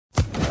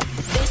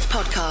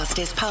podcast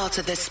is part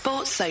of the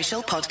Sports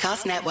Social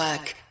Podcast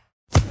Network.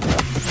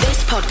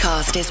 This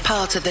podcast is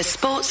part of the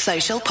Sports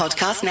Social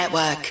Podcast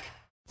Network.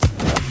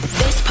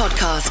 This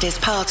podcast is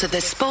part of the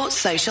Sports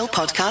Social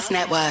Podcast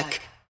Network.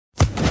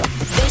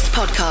 This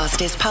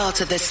podcast is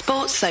part of the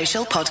Sports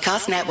Social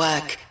Podcast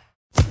Network.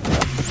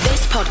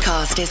 This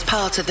podcast is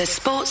part of the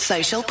Sports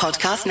Social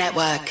Podcast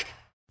Network.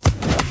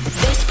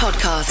 This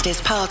podcast is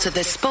part of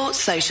the Sports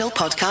Social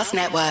Podcast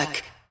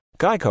Network.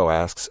 Geico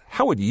asks,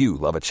 how would you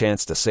love a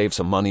chance to save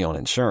some money on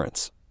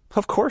insurance?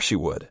 Of course you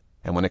would.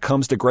 And when it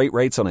comes to great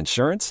rates on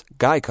insurance,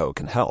 Geico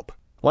can help.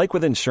 Like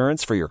with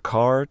insurance for your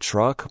car,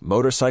 truck,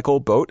 motorcycle,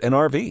 boat, and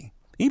RV.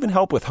 Even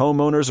help with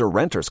homeowners or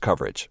renters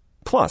coverage.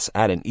 Plus,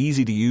 add an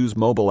easy-to-use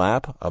mobile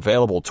app,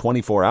 available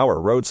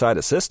 24-hour roadside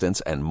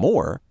assistance, and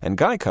more, and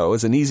Geico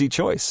is an easy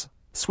choice.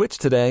 Switch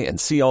today and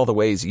see all the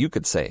ways you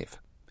could save.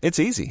 It's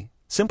easy.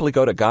 Simply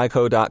go to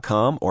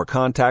geico.com or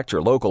contact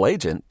your local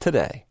agent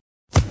today.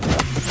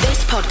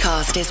 This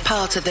podcast is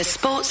part of the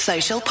Sports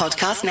Social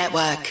Podcast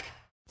Network.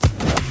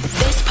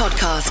 This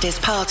podcast is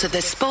part of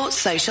the Sports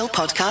Social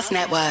Podcast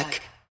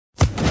Network.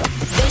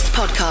 This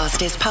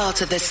podcast is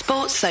part of the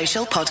Sports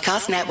Social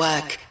Podcast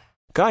Network.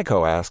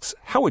 Geico asks,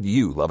 how would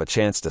you love a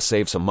chance to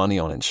save some money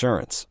on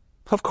insurance?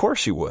 Of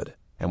course you would.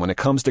 And when it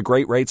comes to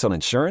great rates on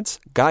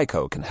insurance,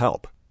 Geico can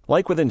help.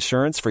 Like with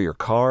insurance for your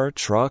car,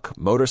 truck,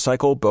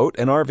 motorcycle, boat,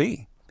 and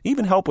RV.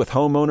 Even help with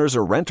homeowners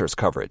or renters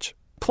coverage.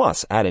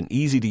 Plus, add an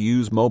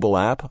easy-to-use mobile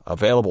app,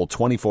 available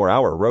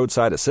 24-hour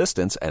roadside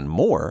assistance, and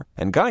more,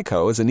 and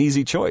Geico is an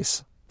easy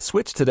choice.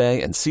 Switch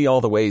today and see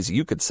all the ways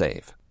you could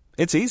save.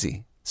 It's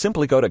easy.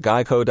 Simply go to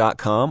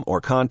geico.com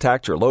or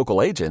contact your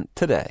local agent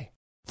today.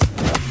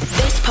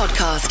 This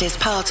podcast is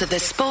part of the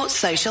Sports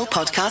Social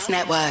Podcast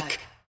Network.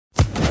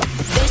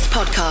 This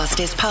podcast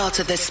is part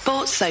of the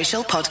Sports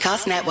Social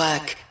Podcast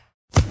Network.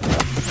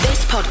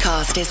 This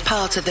podcast is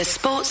part of the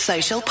Sports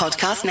Social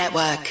Podcast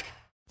Network.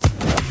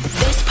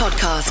 This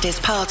podcast is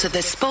part of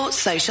the Sports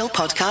Social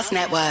Podcast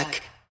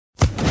Network.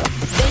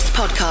 This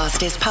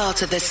podcast is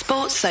part of the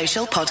Sports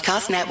Social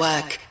Podcast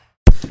Network.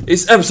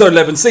 It's episode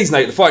 11, season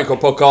 8 of the Fighting Cock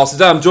podcast.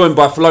 Today I'm joined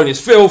by Felonious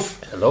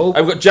Filth. Hello.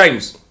 And we've got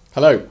James.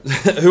 Hello.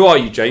 Who are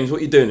you, James? What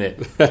are you doing here?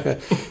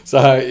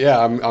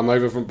 I'm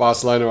over from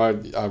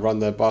Barcelona. I run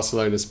the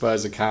Barcelona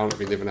Spurs account. I've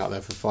been living out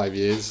there for 5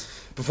 years.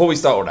 Before we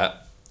start all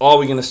that, are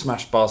we going to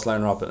smash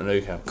Barcelona up at the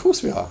Nou Camp? Of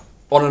course we are.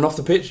 On and off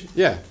the pitch?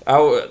 Yeah.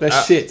 They're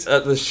shit.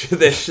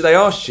 They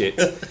are shit.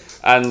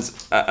 and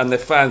their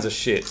fans are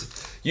shit.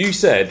 You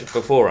said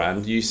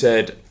beforehand,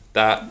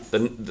 that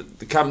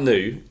the Camp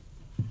Nou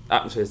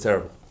atmosphere is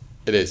terrible.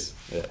 It is.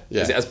 Yeah.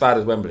 Is it as bad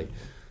as Wembley?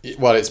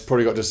 Well, it's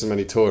probably got just as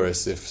many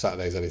tourists if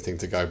Saturday's anything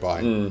to go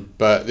by.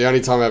 But the only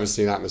time I've ever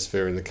seen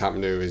atmosphere in the Camp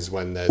Nou is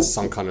when there's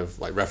some kind of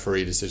like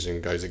referee decision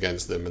goes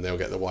against them and they'll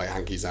get the white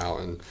hankies out,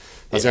 and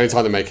that's the only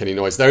time they make any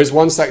noise. There is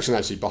one section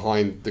actually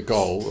behind the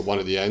goal at one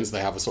of the ends.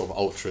 They have a sort of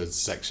ultras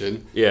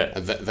section. Yeah.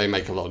 And they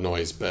make a lot of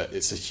noise, but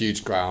it's a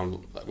huge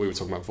ground like we were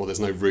talking about before. There's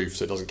no roof,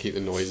 so it doesn't keep the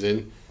noise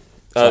in.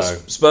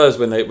 Spurs,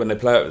 when they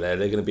play over there,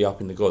 they're going to be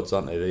up in the gods,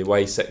 aren't they? The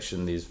away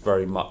section is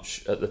very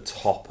much at the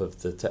top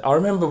of the... I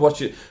remember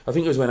watching... I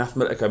think it was when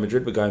Atletico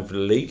Madrid were going for the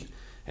league,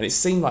 and it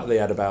seemed like they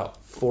had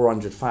about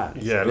 400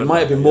 fans. Yeah, it might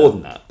have been more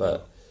than that,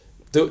 but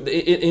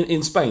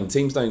in Spain,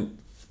 teams don't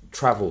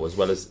travel as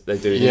well as they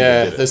do in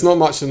England, there's not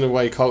much in the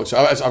away culture.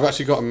 I've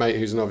actually got a mate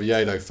who's an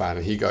Oviedo fan,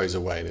 and he goes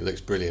away, and it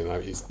looks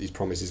brilliant. He's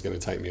promised he's going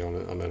to take me on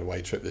an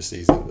away trip this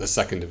season, the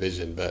second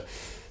division, but...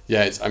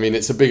 Yeah,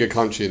 it's a bigger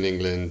country in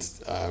England.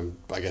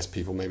 I guess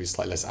people maybe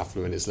slightly less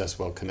affluent. It's less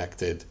well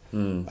connected.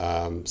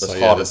 It's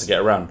harder to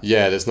get around.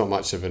 Yeah, there's not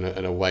much of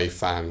an away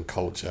fan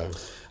culture.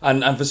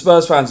 And for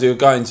Spurs fans who are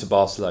going to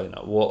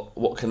Barcelona,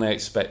 what can they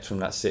expect from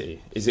that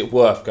city? Is it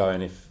worth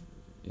going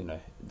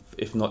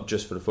if not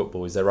just for the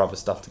football? Is there other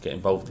stuff to get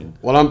involved in?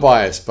 Well, I'm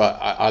biased, but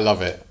I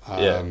love it.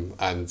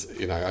 And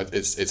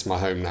it's my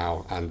home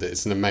now, and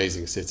it's an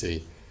amazing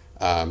city.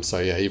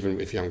 Even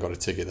if you haven't got a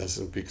ticket,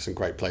 there's some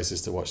great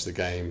places to watch the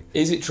game.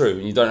 Is it true,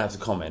 and you don't have to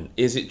comment,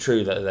 is it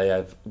true that they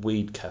have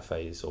weed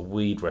cafes or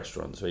weed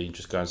restaurants where you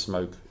just go and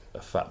smoke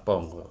a fat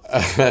bong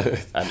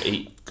and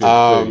eat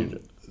good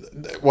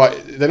food? Well,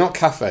 they're not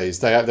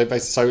cafes. They're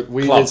basically...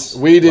 So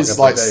weed is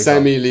like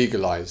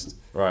semi-legalised.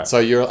 Right.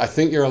 So I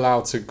think you're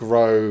allowed to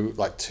grow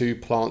like 2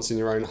 plants in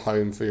your own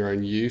home for your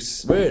own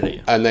use.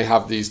 Really? And they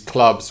have these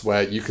clubs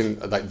where you can...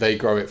 Like, they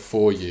grow it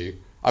for you.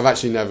 I've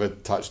actually never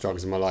touched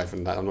drugs in my life,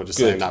 and I'm not just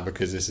saying that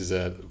because this is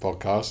a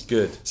podcast.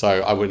 Good. So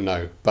I wouldn't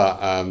know. But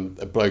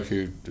a bloke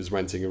who was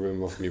renting a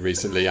room off me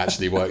recently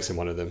actually works in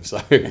one of them, so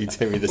he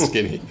told me the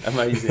skinny.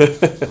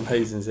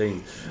 Amazing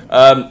scene.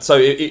 So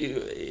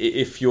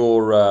if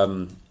you're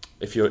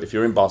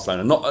in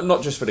Barcelona,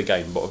 not just for the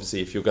game, but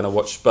obviously if you're going to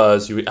watch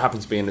Spurs, you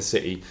happen to be in the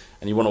city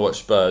and you want to watch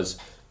Spurs,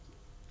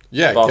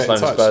 Yeah, Barcelona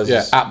get in touch. Spurs.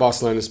 Yeah, at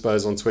Barcelona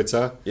Spurs on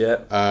Twitter.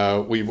 Yeah.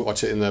 We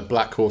watch it in the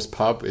Black Horse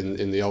pub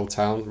in the Old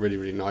Town. Really,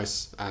 really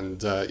nice.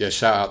 And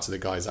shout out to the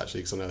guys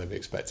actually, because I know they've been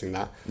expecting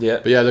that. Yeah.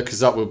 But yeah, look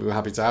us up. We'll be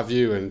happy to have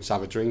you and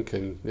have a drink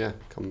and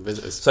come and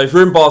visit us. So if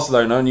you're in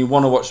Barcelona and you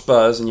want to watch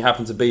Spurs and you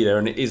happen to be there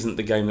and it isn't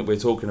the game that we're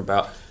talking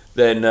about,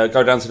 then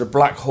go down to the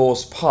Black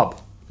Horse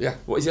pub. Yeah.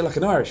 What is it, like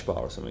an Irish bar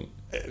or something?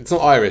 It's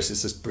not Irish.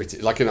 It's just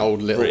British, like an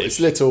old little. British. It's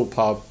little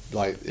pub.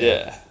 Like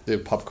Yeah. do a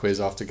pub quiz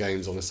after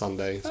games on a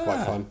Sunday. It's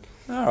quite fun.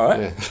 All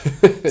right.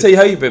 Yeah. T,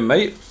 how you been,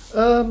 mate?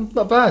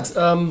 Not bad.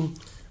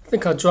 I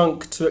think I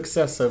drank to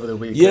excess over the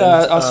weekend.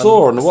 Yeah, I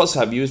saw on the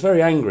WhatsApp you was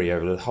very angry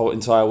over the whole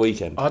entire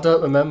weekend. I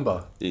don't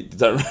remember. You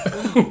don't...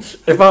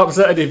 If I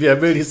upset any of you, I'm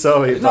really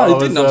sorry. No, it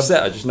didn't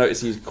upset. I just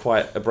noticed he was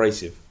quite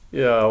abrasive.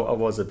 Yeah, I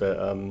was a bit.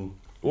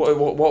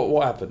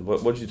 What happened?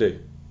 What did you do?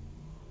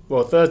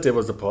 Well, Thursday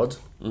was the pod.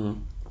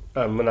 Mm-hmm.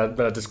 When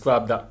I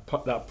described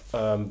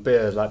that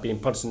beer like being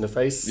punched in the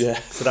face. Yeah.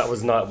 So that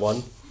was night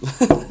one.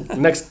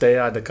 Next day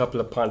I had a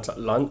couple of pints at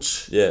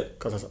lunch. Yeah.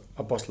 Because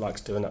my boss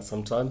likes doing that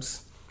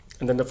sometimes.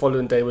 And then the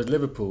following day was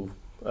Liverpool,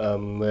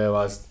 where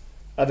I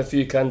had a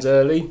few cans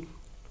early,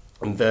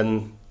 and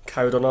then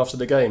carried on after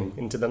the game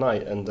into the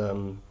night. And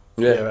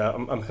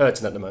I'm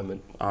hurting at the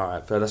moment. All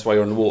right, fair. That's why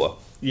you're on the water.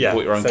 Yeah, you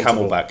bought your own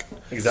sensible. Camelback.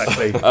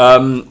 Exactly.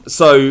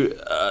 So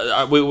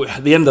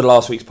at the end of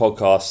last week's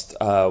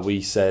podcast,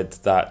 we said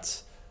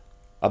that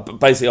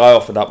basically I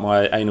offered up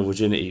my anal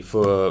virginity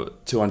for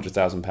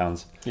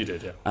 £200,000. You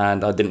did, yeah.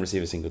 And I didn't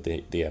receive a single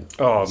DM.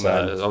 Oh, so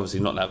man. it's obviously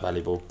not that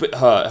valuable. But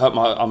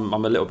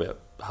I'm a little bit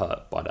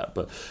hurt by that.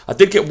 But I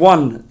did get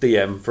one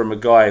DM from a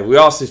guy. We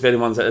asked if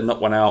anyone's had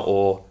knocked one out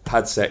or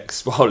had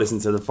sex while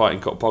listening to the Fighting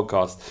Cock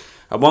podcast.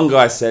 And one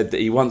guy said that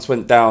he once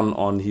went down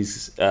on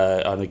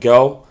a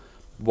girl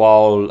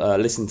while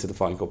listening to the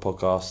Fighting Cock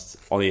podcast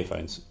on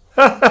earphones.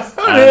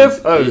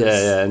 Earphones.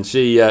 Yeah, and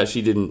she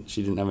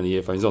didn't have any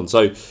earphones on.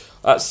 So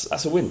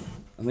that's a win,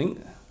 I think.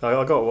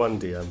 I got one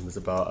DM. It was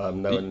about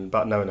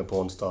knowing a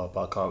porn star,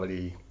 but I can't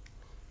really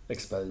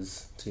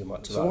expose too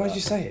much. So why did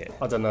you say it?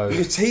 I don't know.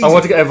 You're teasing. I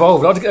want to get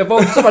involved.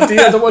 It's my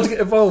DMs. I want to get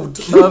involved.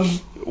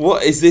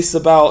 What is this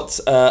about?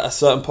 A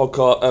certain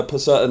podcast, a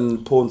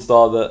certain porn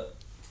star that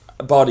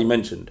Bardi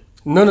mentioned?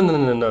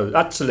 No.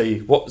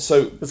 Actually, What?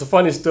 So it's a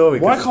funny story.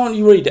 why can't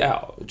you read it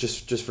out?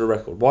 Just for the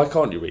record, why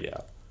can't you read it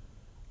out?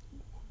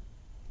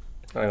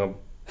 Hang on.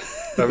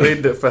 I'm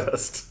reading it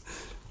first.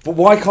 But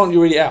why can't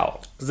you read it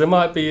out? Because there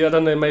might be, I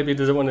don't know, maybe he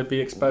doesn't want to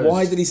be exposed.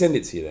 Why did he send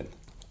it to you then?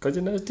 Because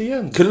you know it's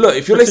DMs. Look,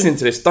 if you're listening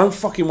to this, don't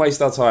fucking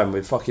waste our time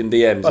with fucking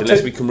DMs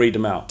unless we can read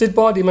them out. Did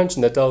Bardi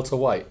mention the Delta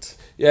White?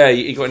 Yeah,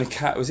 he got in a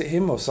cab. Was it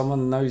him or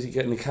someone knows he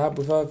got in a cab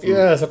with her?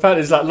 Yes,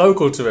 apparently it's like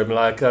local to him,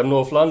 like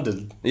North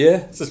London. Yeah.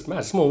 It's just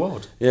mad, small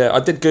world. Yeah, I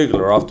did Google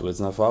her afterwards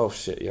and I thought, oh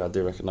shit, yeah, I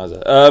do recognise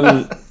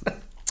her.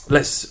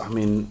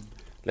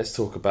 Let's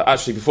talk about...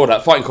 Actually, before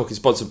that, Fighting Cock is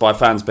sponsored by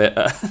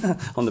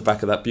FansBet on the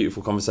back of that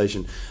beautiful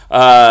conversation.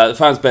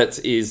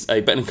 FansBet is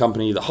a betting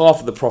company that half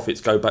of the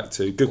profits go back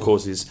to good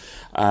causes.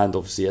 And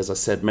obviously, as I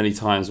said many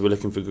times, we're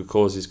looking for good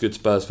causes, good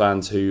Spurs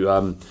fans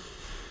who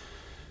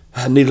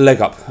need a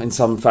leg up in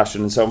some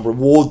fashion. And so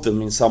reward them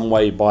in some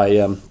way by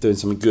doing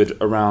something good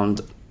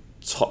around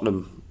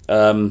Tottenham.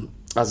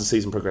 As the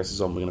season progresses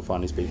on, we're going to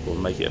find these people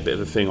and make it a bit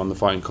of a thing on the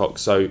Fighting Cock.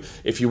 So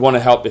if you want to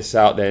help this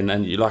out then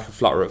and you like a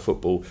flutter at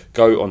football,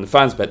 go on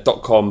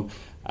thefansbet.com,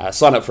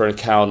 sign up for an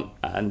account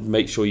and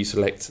make sure you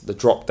select the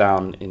drop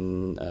down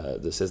in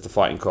that says the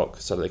Fighting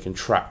Cock so that they can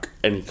track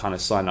any kind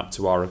of sign up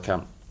to our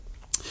account.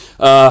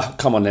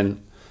 Come on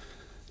then,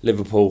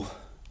 Liverpool.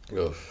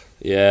 Oof.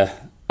 Yeah.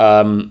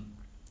 The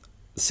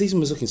season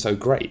was looking so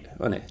great,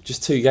 wasn't it?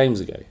 Just 2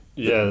 games ago.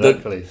 Yeah,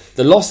 exactly.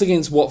 The loss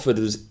against Watford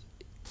was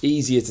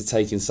easier to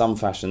take in some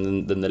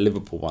fashion than the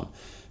Liverpool one,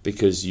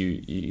 because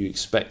you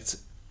expect...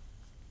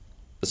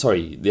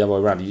 Sorry, the other way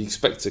around. You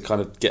expect to kind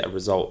of get a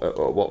result at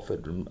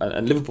Watford,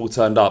 and Liverpool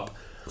turned up.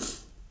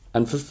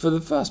 And for the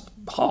first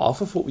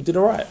half, I thought we did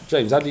all right.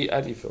 James, how do you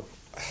feel?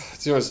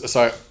 To be honest,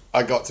 so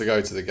I got to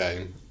go to the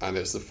game, and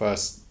it's the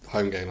first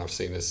home game I've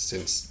seen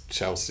since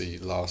Chelsea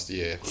last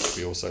year, which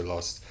we also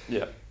lost.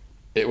 Yeah.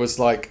 It was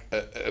like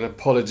an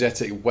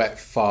apologetic wet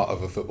fart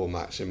of a football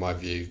match, in my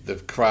view. The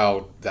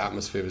crowd, the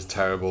atmosphere was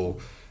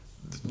terrible.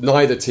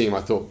 Neither team,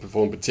 I thought,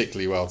 performed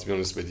particularly well, to be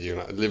honest with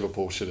you.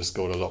 Liverpool should have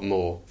scored a lot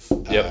more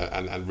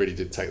and really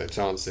did take their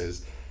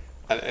chances.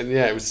 And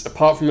yeah, it was,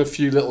 apart from a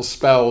few little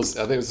spells,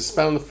 I think it was a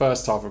spell in the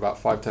first half for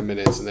about 5-10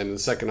 minutes, and then in the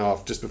second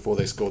half, just before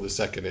they scored the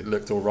second, it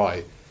looked all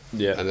right.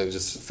 Yeah. And then it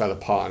just fell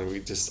apart, and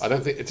it just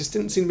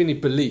didn't seem to be any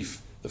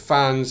belief. The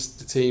fans,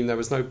 the team, there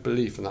was no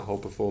belief in that whole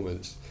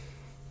performance.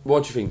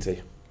 What do you think,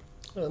 T?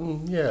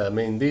 Yeah, I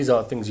mean, these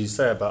are things you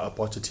say about a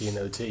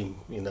Pochettino team.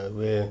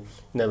 We're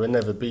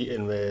never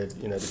beaten. We're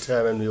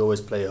determined. We always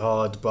play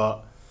hard,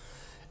 but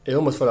it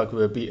almost felt like we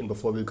were beaten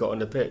before we got on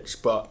the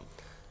pitch. But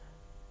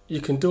you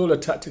can do all the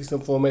tactics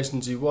and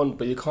formations you want,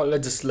 but you can't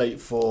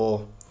legislate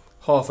for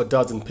half a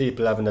dozen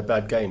people having a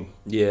bad game.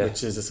 Yeah,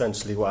 which is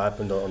essentially what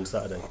happened on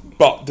Saturday.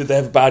 But did they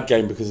have a bad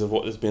game because of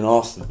what has been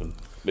asked of them?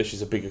 which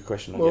is a bigger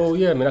question, I Well,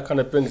 guess. yeah, I mean, that kind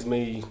of brings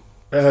me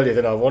earlier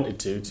than I wanted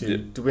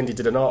to Wendy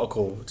did an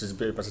article, which is a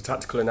bit about a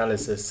tactical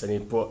analysis, and he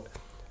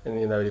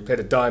played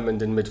a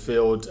diamond in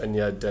midfield, and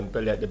you had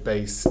Dembele at the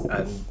base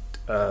and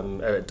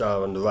Eric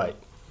Dyer on the right.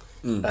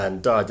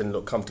 And Dyer didn't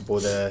look comfortable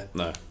there.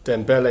 No.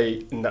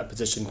 Dembele in that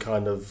position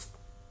kind of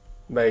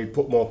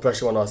put more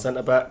pressure on our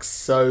centre-backs.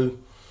 So,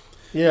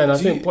 yeah, and I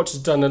think Poch has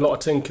done a lot of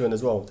tinkering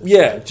as well.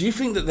 Yeah, do you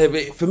think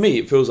that for me,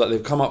 it feels like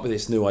they've come up with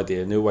this new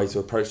idea, a new way to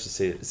approach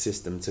the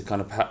system to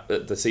kind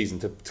of the season,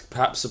 to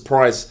perhaps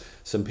surprise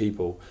some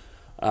people,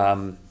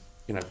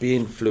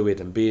 being fluid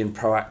and being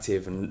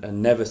proactive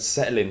and never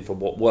settling for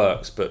what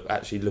works, but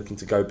actually looking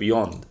to go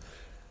beyond.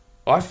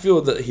 I feel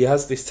that he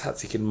has this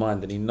tactic in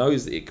mind and he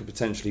knows that it could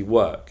potentially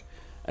work,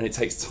 and it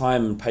takes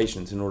time and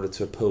patience in order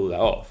to pull that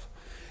off.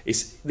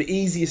 It's the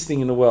easiest thing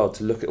in the world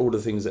to look at all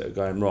the things that are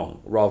going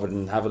wrong rather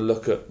than have a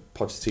look at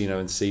Pochettino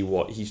and see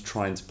what he's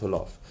trying to pull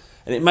off.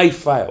 And it may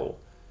fail,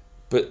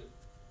 but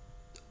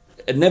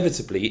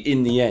inevitably,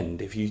 in the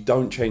end, if you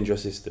don't change your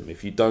system,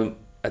 if you don't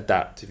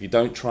adapt, if you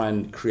don't try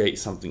and create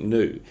something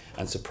new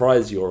and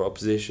surprise your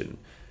opposition,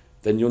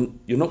 then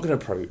you're not going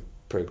to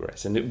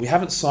progress. And we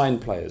haven't signed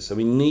players, so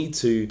we need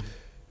to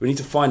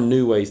find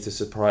new ways to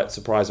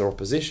surprise our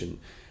opposition.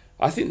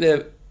 I think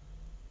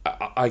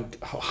I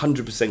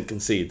 100%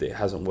 concede that it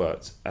hasn't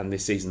worked and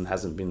this season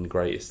hasn't been the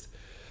greatest.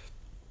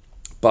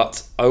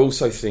 But I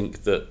also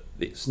think that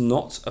it's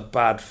not a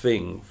bad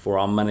thing for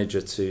our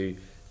manager to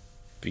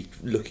be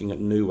looking at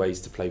new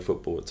ways to play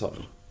football at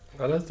Tottenham.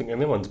 I don't think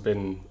anyone's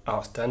been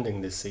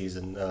outstanding this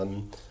season.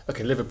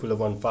 Liverpool have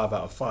won 5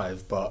 out of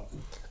 5, but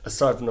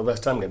aside from the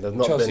West Ham game, they've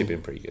not Chelsea have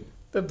been pretty good.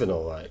 They've been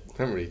all right. They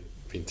haven't really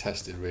been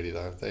tested, really,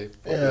 though. They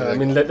play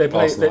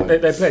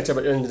each other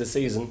at the end of the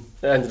season,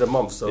 the end of the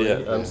month.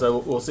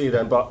 So we'll see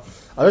then. But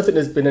I don't think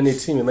there's been any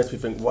team that makes me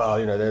think, wow,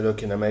 they're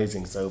looking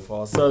amazing so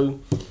far. So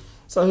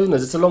who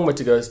knows? It's a long way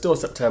to go. It's still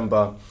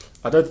September.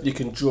 I don't think you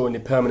can draw any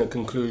permanent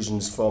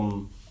conclusions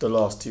from the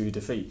last 2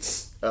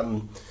 defeats.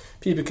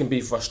 People can be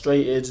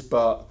frustrated,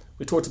 but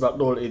we talked about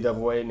loyalty the other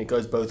way, and it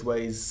goes both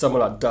ways. Someone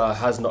like Dyer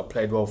has not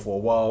played well for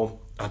a while.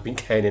 I've been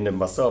caning him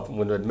myself, I'm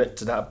going to admit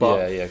to that,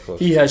 but of course.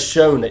 He has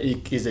shown that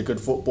he's a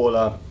good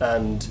footballer,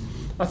 and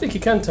I think he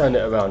can turn it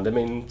around. I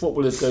mean,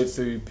 footballers go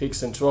through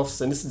peaks and troughs,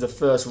 and this is the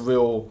first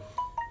real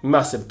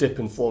massive dip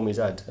in form he's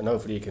had, and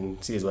hopefully he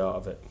can see his way out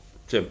of it.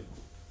 Jim,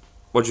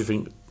 what do you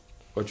think?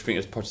 What do you think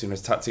of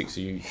Pochettino's tactics?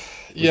 It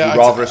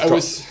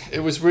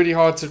was really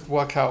hard to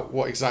work out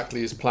what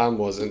exactly his plan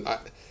was, and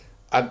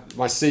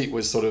my seat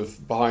was sort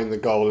of behind the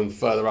goal and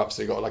further up,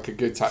 so you got like a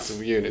good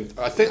tactical view. And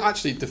I think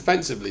actually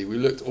defensively we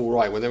looked all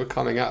right. When they were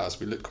coming at us,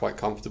 we looked quite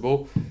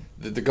comfortable.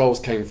 The goals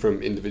came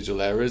from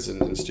individual errors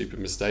and stupid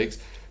mistakes.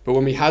 But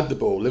when we had the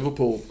ball,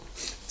 Liverpool,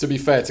 to be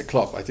fair to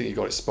Klopp, I think he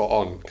got it spot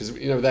on. Because,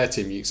 their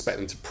team, you expect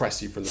them to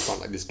press you from the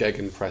front, like this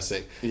Gegen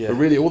pressing. Yeah. But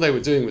really all they were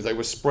doing was they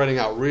were spreading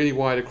out really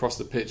wide across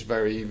the pitch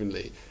very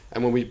evenly.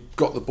 And when we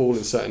got the ball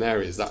in certain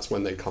areas, that's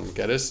when they come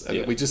get us.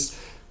 And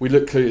we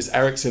looked clueless.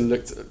 Ericsson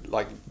looked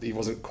like he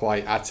wasn't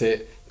quite at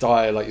it.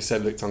 Dyer, like you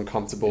said, looked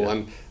uncomfortable. Yeah.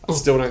 And I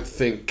still don't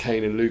think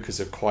Kane and Lucas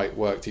have quite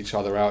worked each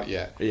other out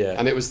yet. Yeah.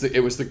 And it was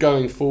the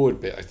going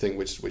forward bit, I think,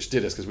 which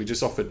did us, because we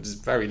just offered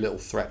very little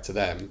threat to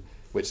them,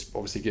 which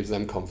obviously gives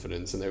them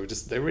confidence. And they were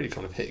really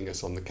kind of hitting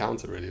us on the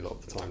counter really a lot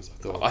of the times, I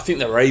thought. I think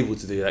they were able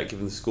to do that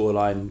given the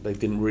scoreline. They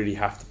didn't really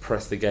have to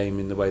press the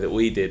game in the way that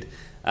we did.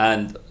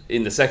 And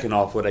in the second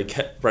half, where they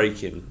kept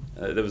breaking,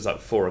 there was like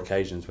 4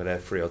 occasions where they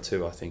had 3 or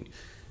 2, I think.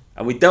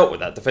 And we dealt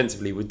with that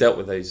defensively. We dealt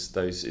with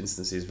those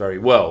instances very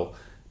well,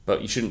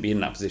 but you shouldn't be in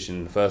that position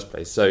in the first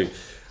place. So,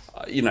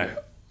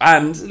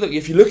 and look,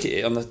 if you look at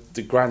it on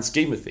the grand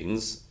scheme of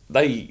things,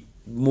 they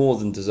more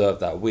than deserved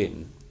that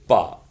win.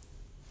 But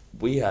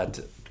we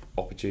had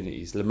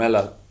opportunities.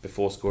 Lamela,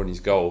 before scoring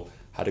his goal,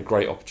 had a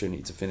great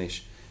opportunity to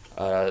finish.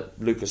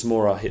 Lucas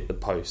Moura hit the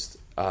post.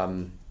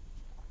 There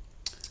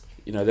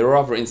were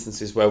other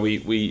instances where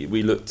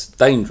we looked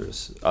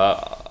dangerous.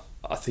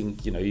 I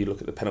think, you look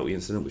at the penalty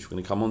incident, which we're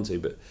going to come on to,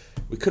 but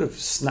we could have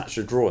snatched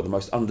a draw, the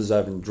most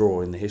undeserving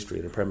draw in the history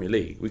of the Premier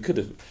League. We could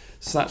have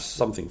snatched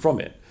something from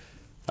it.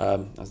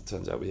 As it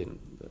turns out, we didn't.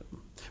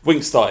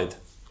 Winks started.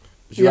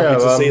 Was you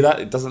happy to see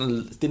that? It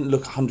didn't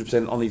look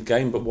 100% on his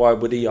game, but why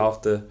would he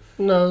after?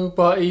 No,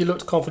 but he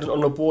looked confident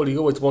on the ball. He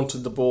always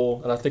wanted the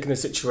ball, and I think in a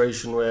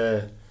situation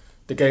where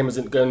the game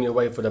isn't going your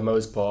way for the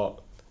most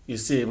part, you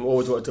see him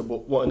always wanting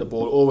the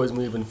ball, always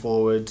moving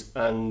forward,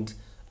 and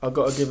I've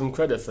got to give him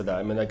credit for that.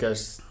 I mean, I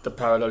guess the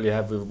parallel you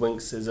have with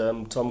Winks is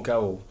Tom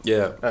Carroll.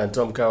 Yeah. And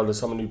Tom Carroll is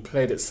someone who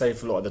played it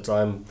safe a lot of the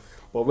time.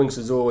 But Winks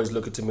was always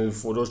looking to move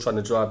forward, always trying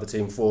to drive the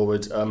team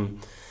forward.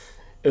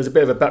 It was a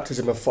bit of a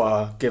baptism of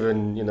fire,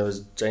 given,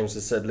 as James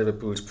has said,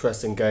 Liverpool's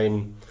pressing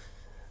game.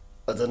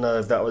 I don't know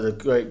if that was a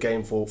great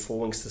game for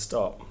Winks to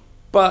start.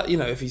 But,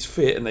 if he's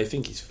fit and they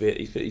think he's fit,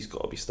 he's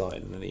got to be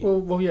starting, hasn't he?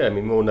 Well, yeah, I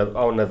mean,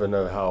 I'll never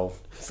know how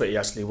fit he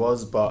actually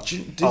was, but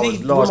did he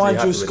remind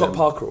you of Scott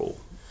Parker all?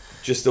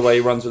 Just the way he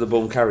runs with the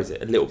ball and carries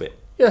it, a little bit.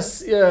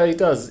 Yes, yeah, he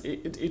does.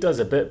 He does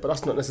a bit, but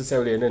that's not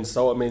necessarily an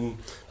insult. I mean,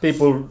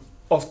 people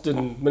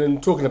often,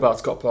 when talking about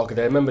Scott Parker,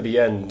 they remember the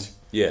end.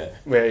 Yeah.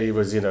 Where he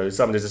was,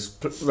 somebody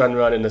just ran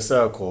around in a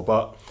circle.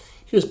 But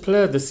he was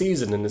player of the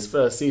season in his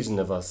first season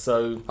of us.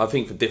 So I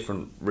think for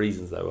different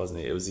reasons, though, wasn't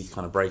it? It was his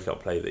kind of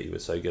breakout play that he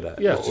was so good at.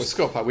 Yeah. Well,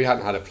 Scott Parker, we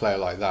hadn't had a player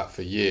like that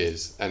for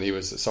years, and he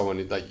was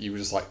someone like you were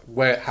just like,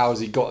 how's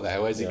he got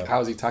there?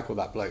 How's he tackled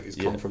that bloke? He's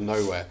come from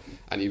nowhere,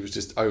 and he was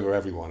just over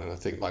everyone. And I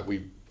think like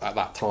we at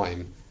that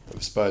time,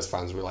 Spurs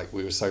fans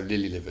we were so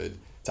lily-livered.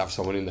 To have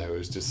someone in there who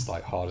was just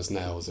like hard as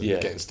nails and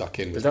getting stuck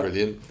in was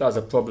brilliant. That was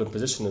a problem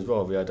position as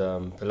well. We had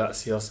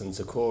Palacios and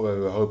Sakura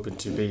who were hoping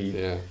to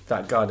be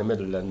that guy in the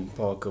middle, and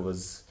Parker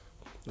was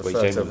the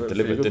first of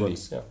delivered, didn't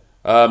he?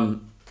 Yeah.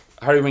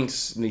 Harry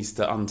Winks needs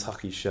to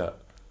untuck his shirt.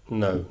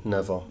 No,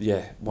 never.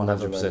 Yeah,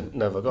 100%.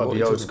 Never. Got to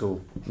be old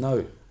school.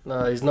 No,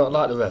 he's not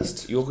like the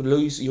rest. He's going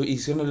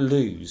to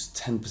lose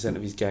 10%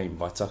 of his game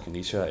by tucking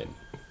his shirt in,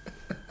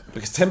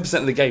 because 10%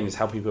 of the game is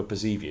how people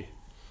perceive you.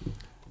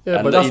 Yeah,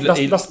 and but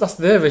that's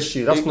their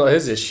issue. That's not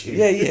his issue.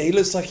 Yeah. He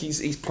looks like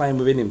he's playing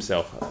within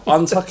himself.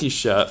 Untuck his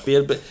shirt,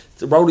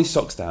 roll his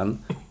socks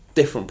down.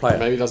 Different player.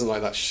 Maybe he doesn't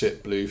like that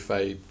shit blue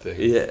fade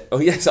thing. Yeah. Oh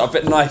yes, I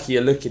bet Nike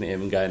are looking at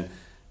him and going,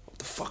 "What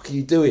the fuck are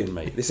you doing,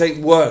 mate? This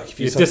ain't work." If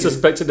you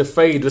disrespected the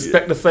fade,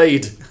 respect the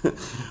fade.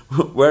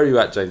 Where are you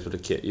at, James, with the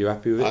kit? You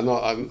happy with it?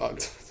 I'm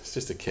it's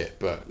just a kit,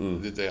 but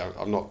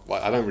I'm not.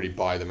 I don't really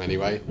buy them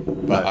anyway.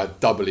 But I'm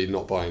doubly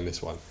not buying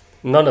this one.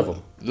 None of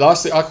them.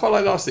 I quite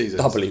like last season.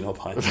 Doubly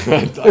not buying.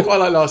 I quite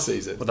like last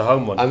season. But the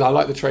home one. And I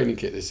like the training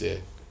kit this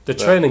year. The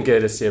training gear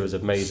this year was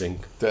amazing.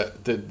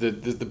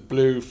 The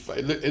blue.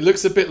 It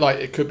looks a bit like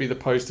it could be the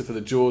poster for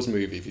the Jaws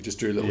movie if you just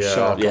drew a little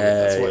shark on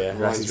it.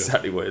 That's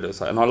exactly what it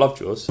looks like. And I love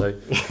Jaws, so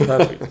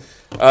perfect.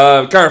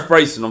 Gareth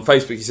Brayson on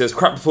Facebook, he says,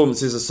 crap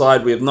performances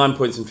aside, we have 9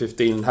 points in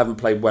 15 and haven't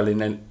played well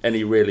in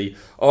any really.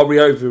 Are we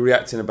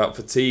overreacting about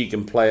fatigue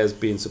and players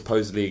being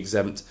supposedly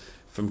exempt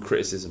from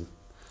criticism?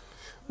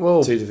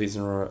 Well, 2 defeats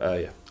in a row,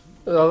 yeah.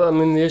 I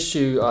mean, the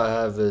issue I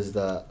have is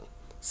that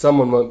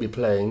someone won't be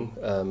playing,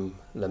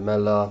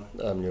 Lamella,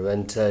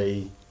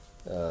 Llorente,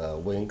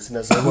 Winks, and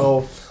they say,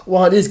 well,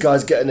 why are these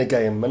guys getting a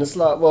game? And it's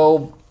like,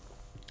 well,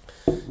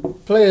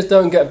 players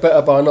don't get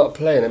better by not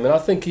playing. I mean, I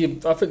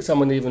think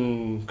someone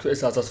even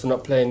criticised us for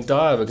not playing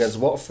Dyer against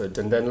Watford,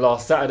 and then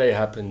last Saturday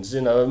happens.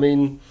 I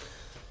mean,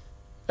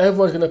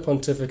 everyone's going to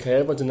pontificate,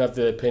 everyone's going to have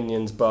their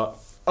opinions, but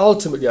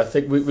ultimately, I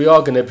think we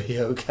are going to be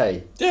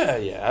okay. Yeah,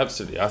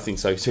 absolutely. I think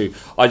so too.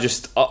 I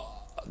just,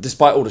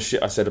 despite all the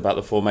shit I said about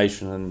the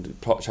formation and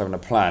Poch having a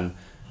plan,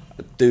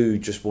 I do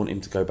just want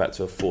him to go back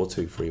to a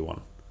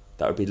 4-2-3-1.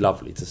 That would be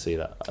lovely to see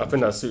that. I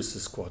think that suits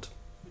the squad.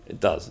 It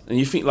does. And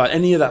you think like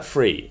any of that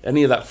free,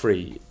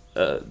 you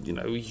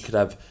could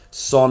have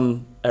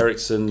Son,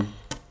 Ericsson,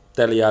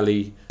 Dele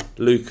Alli,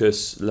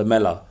 Lucas,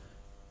 Lamella.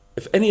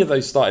 If any of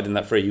those started in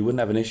that free, you wouldn't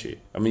have an issue.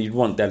 I mean, you'd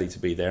want Dele to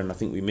be there, and I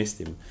think we missed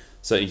him.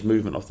 Certainly his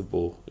movement off the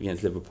ball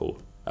against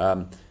Liverpool.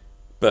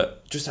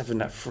 But just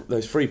having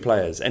those 3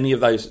 players, any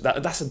of those,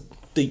 that's a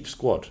deep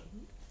squad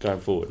going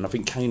forward. And I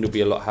think Kane would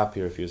be a lot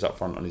happier if he was up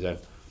front on his own.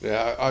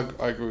 Yeah,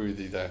 I agree with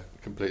you there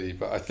completely.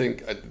 But I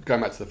think,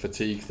 going back to the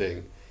fatigue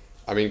thing,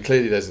 I mean,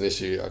 clearly there's an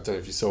issue. I don't know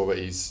if you saw, but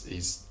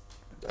he's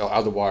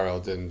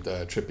Alderweireld and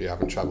Trippier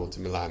haven't travelled to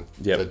Milan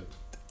for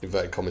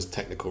inverted commas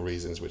technical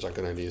reasons, which I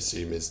can only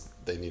assume is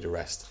they need a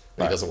rest.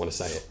 But he doesn't want to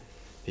say it.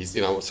 He's,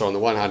 so on the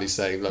one hand, he's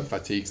saying, look,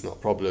 fatigue's not a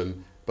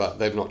problem, but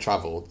they've not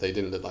travelled. They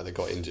didn't look like they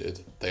got injured.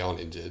 They aren't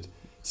injured.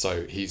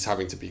 So he's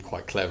having to be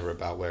quite clever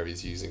about where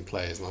he's using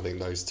players. And I think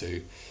those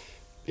two,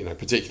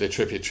 particularly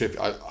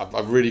Trippier,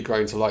 I've really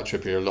grown to like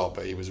Trippier a lot,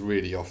 but he was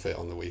really off it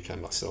on the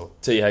weekend, I saw.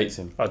 T hates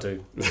him. I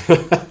do.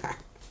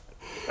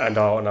 and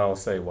I'll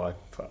say why.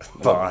 But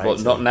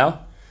what, not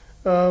now?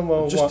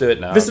 Just do it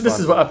now. This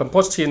is what happened.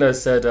 Pochettino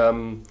said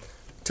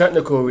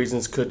technical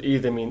reasons could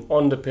either mean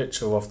on the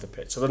pitch or off the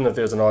pitch. I don't know if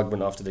there was an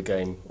argument after the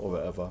game or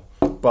whatever.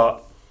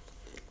 But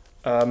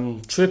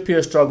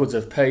Trippier struggled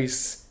with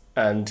pace,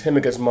 and him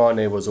against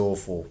Mane was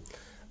awful.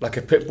 Like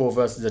a pit bull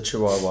versus a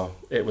chihuahua.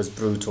 It was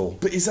brutal.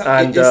 But it's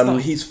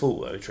not his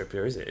fault though,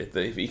 Trippier, is it?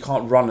 If he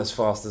can't run as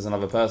fast as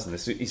another person,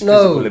 it's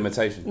physical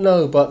limitation.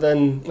 No, but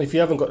then if you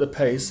haven't got the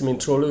pace, I mean,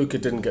 Luka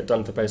didn't get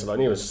done for pace like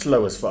he was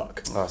slow as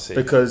fuck. I see.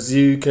 Because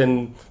you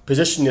can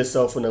position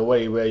yourself in a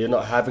way where you're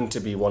not having to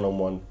be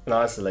one-on-one and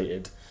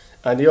isolated.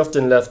 And he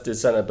often left his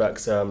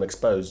centre-backs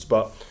exposed.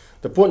 But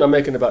the point I'm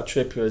making about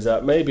Trippier is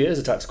that maybe it is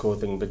a tactical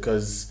thing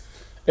because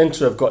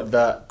Inter have got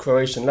that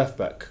Croatian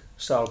left-back,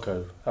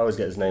 Salko. I always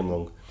get his name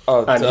wrong.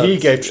 He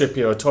gave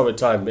Trippier a torrid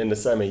time in the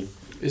semi.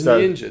 Isn't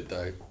he injured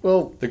though?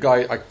 Well, the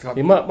guy I can't.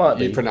 He might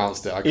be. You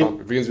pronounced it. I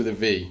can't. It begins with a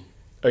V.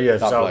 Oh yeah,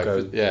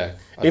 Salko. Yeah.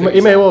 He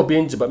may well be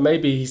injured, but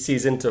maybe he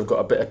sees Inter have got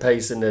a bit of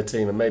pace in their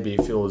team, and maybe he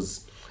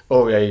feels,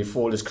 for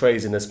all his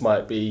craziness,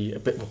 might be a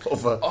bit more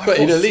of a. But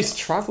he'd at least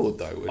travelled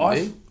though,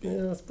 wouldn't he?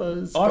 Yeah, I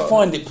suppose. I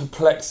find it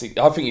perplexing.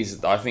 I think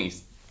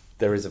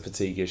there is a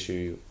fatigue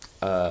issue.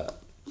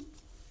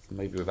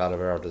 Maybe with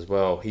Alderweireld as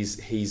well.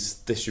 His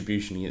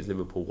distribution against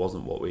Liverpool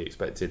wasn't what we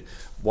expected.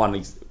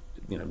 One,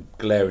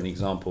 glaring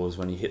example is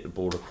when he hit the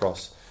ball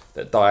across.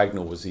 That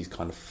diagonal was his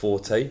kind of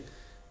forte,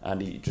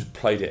 and he just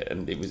played it,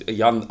 and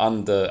he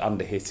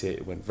under hit it.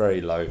 It went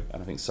very low,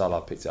 and I think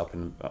Salah picked it up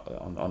on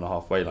the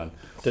halfway line.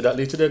 Did that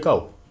lead to the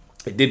goal?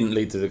 It didn't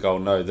lead to the goal.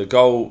 No, the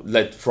goal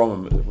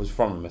was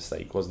from a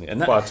mistake, wasn't it?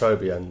 And by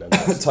Toby and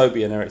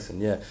Toby and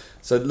Ericsson. Yeah.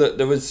 So look,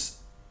 there was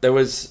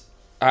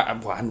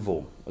and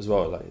Vorm as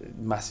well, like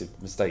massive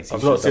mistakes.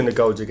 I've not seen the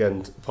goals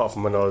again, apart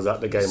from when I was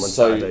at the game on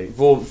Saturday.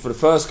 Vorm, for the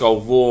first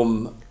goal,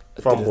 Vorm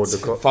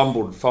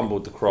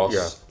fumbled the cross.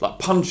 Yeah. Like,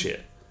 punch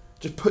it.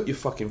 Just put your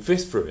fucking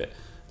fist through it.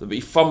 But he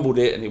fumbled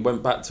it, and it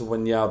went back to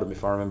Wijnaldum,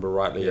 if I remember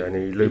rightly. Yeah,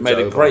 and he made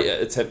a great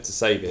attempt to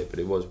save it, but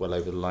it was well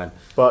over the line.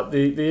 But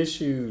the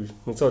issue,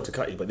 I'm sorry to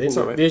cut you, but the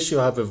issue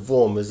I have with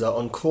Vorm is that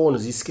on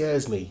corners he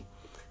scares me.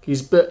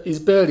 He's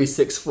barely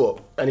 6 foot,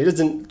 and he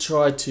doesn't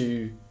try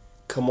to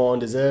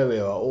command his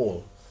area at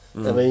all.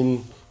 I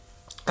mean,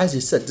 as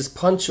you said, just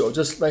punch it or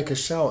just make a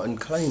shout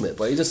and claim it.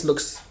 But he just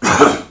looks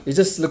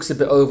a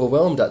bit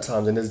overwhelmed at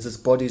times, and there's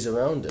just bodies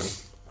around him.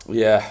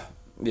 Yeah,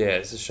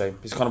 it's a shame.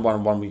 It's kind of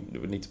one we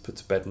need to put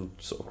to bed and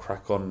sort of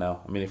crack on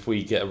now. I mean, if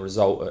we get a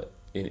result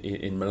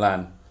in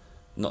Milan,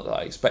 not that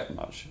I expect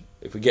much.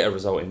 If we get a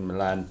result in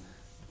Milan,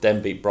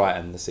 then beat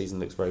Brighton, the season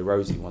looks very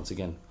rosy once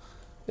again.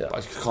 Yeah, but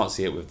I can't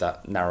see it with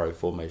that narrow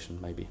formation.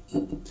 Maybe.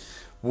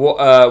 What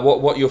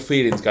are your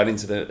feelings going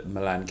into the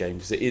Milan game?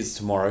 Because it is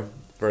tomorrow.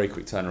 Very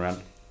quick turnaround.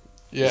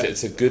 Yeah,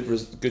 it's a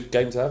good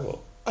game to have. Or?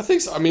 I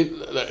think so. I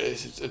mean,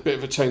 it's a bit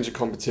of a change of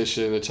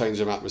competition, a change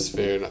of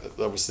atmosphere, and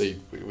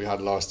obviously we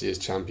had last year's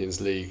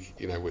Champions League,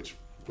 which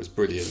was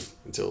brilliant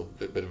until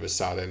a bit of a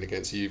sad end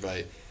against Juve.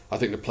 I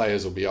think the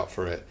players will be up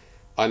for it.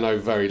 I know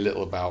very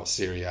little about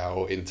Serie A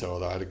or Inter,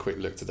 although I had a quick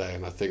look today,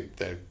 and I think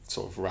they're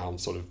sort of around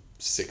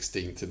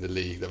 16th in the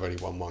league. They've only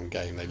won one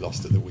game. They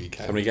lost at the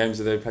weekend. How many games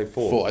did they play?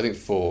 4? I think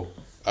 4.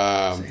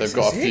 They've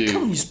got a few.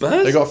 Come on, you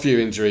Spurs. They've got a few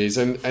injuries,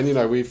 and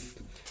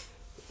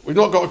we've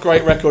not got a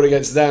great record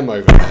against them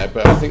over there.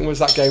 But I think it was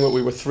that game where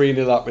we were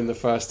 3-0 up in the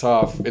first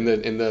half in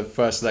the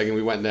first leg, and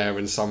we went there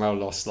and somehow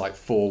lost like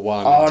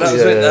 4-1. Oh, that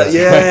was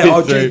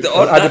it.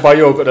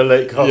 Adebayor got a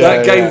late card.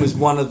 That game was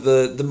one of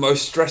the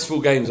most stressful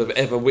games I've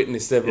ever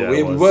witnessed.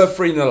 We were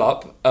 3-0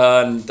 up,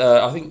 and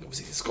I think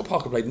Scott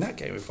Parker played in that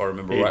game, if I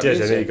remember right. He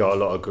did, and he got a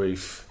lot of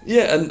grief.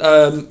 Yeah, and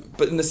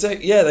but in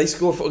the they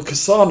scored for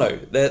Cassano.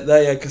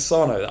 They had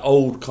Cassano, that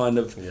old kind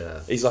of.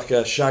 Yeah. He's like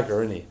a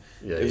shagger, isn't he?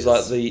 Yeah,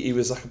 he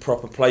was like a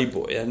proper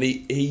playboy, and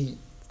he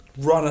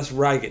run us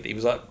ragged. He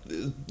was like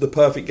the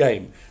perfect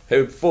game. They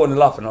were 4-0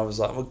 up, and I was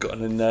like, oh my god!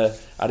 And then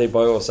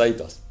Adebayor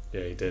saved us.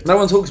 Yeah, he did. No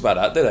one talks about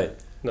that, do they?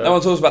 No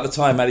one talks about the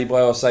time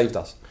Adebayor saved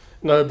us.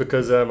 No,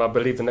 because I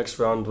believe the next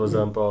round was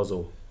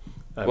Basel.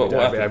 Every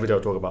day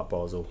I'll talk about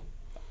Basel.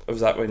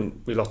 Was that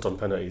when we lost on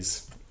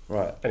penalties?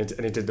 Right, and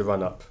he did the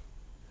run up.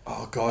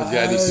 Oh God!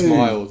 Yeah, and he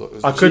smiled.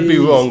 I could be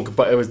wrong,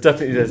 but it was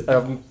definitely.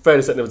 I'm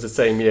fairly certain it was the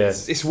same year.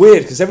 It's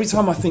weird because every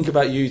time I think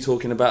about you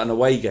talking about an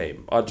away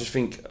game, I just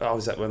think, "Oh,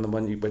 was that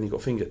when you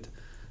got fingered?"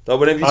 Like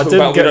whenever you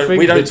talk about,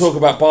 we don't talk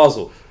about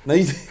Basel. No,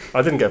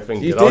 I didn't get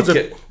fingered. I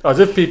was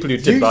with people who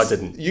did, but I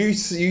didn't. You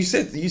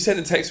sent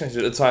a text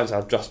message at the time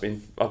saying,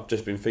 I've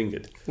just been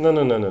fingered. No.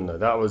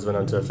 That was when I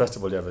went to a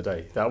festival the other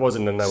day. That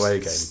wasn't an away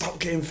game. Stop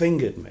getting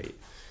fingered, mate.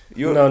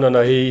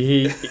 No.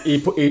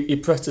 He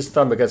pressed his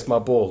thumb against my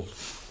ball.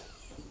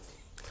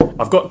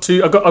 I've got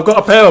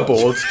a pair of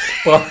balls,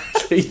 but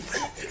he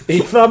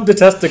thumbed the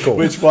testicle.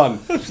 Which one?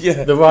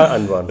 Yeah, the right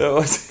hand one.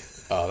 Oh,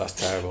 that's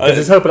terrible. I was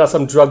just hoping that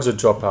some drugs would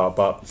drop out,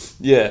 but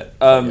yeah.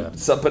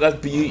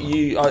 But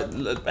you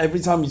every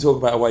time you talk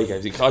about away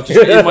games, in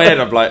my head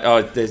I'm like,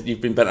 oh,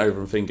 you've been bent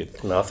over and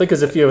fingered. No, I think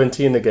it's a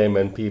Fiorentina game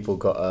when people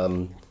got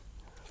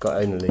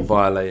anally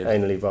violated.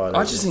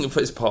 I just think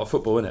it's part of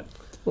football, isn't it?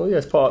 Well, yeah,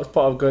 it's part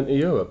of going to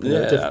Europe.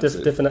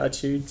 Different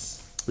attitudes.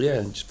 Yeah,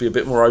 and just be a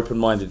bit more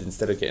open-minded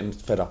instead of getting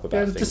fed up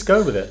about things. Just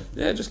go with it.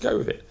 Yeah, just go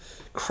with it.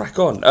 Crack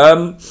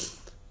on.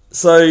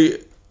 So,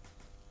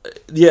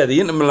 the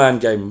Inter Milan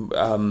game.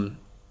 I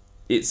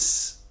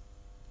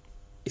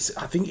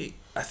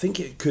think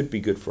it could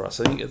be good for us.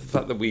 I think the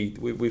fact that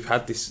we've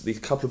had these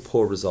couple of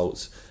poor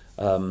results.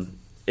 Inter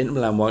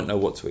Milan won't know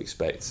what to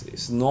expect.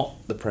 It's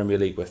not the Premier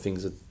League where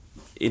things are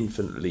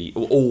infinitely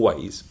or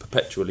always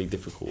perpetually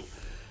difficult.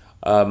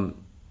 I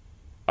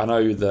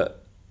know that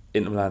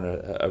Inter Milan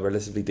are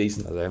relatively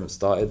decent. They haven't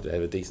started. They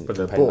have a decent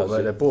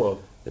campaign. They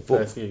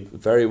bought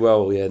very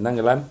well. Yeah,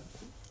 Nangolan.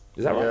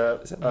 Is that right?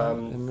 Yeah.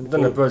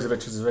 Then the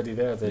Brozovic was already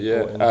there.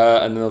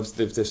 And then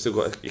they've still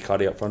got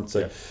Icardi up front.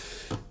 So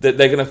they're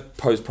going to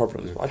pose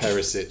problems.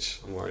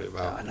 Perisic, I'm worried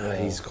about. I know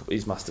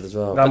he's mustard as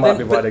well. That might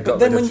be why they got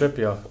rid of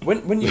Trippier.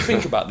 When you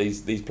think about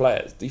these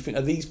players, do you think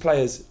are these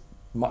players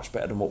much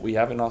better than what we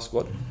have in our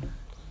squad?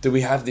 Do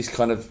we have this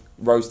kind of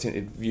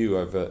rose-tinted view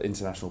over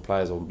international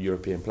players or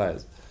European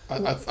players?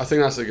 I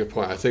think that's a good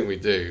point. I think we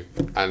do,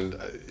 and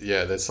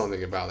there's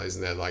something about that,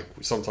 isn't there? Like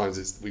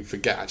sometimes we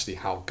forget actually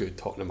how good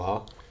Tottenham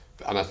are,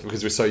 and that's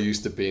because we're so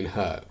used to being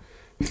hurt.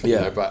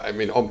 Yeah, but I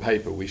mean, on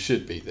paper, we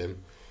should beat them.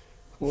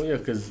 Well, yeah,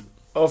 because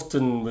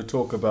often we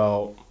talked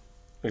about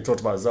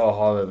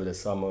Zaha over the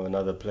summer and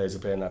other players who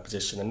play in that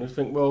position, and we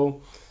think,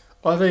 well,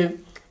 are they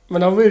I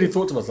mean, I really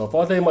thought to myself,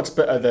 are they much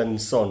better than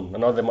Son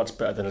and are they much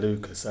better than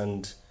Lucas?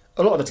 And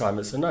a lot of the time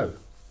it's a no.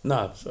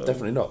 No,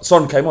 definitely not.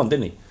 Son came on,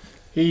 didn't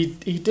he?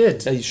 He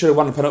did. He should have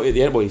won the penalty at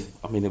the end. Well,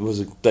 it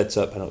was a dead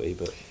cert penalty,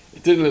 but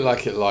it didn't look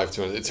like it live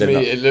to me. To me,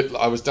 it looked.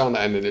 I was down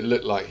the end, and it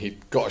looked like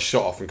he'd got a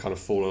shot off and kind of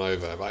fallen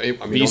over. But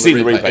you've seen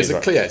the replay.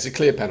 It's a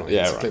clear penalty.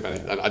 Yeah, it's a clear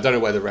penalty. And I don't know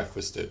where the ref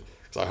was stood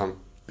because I haven't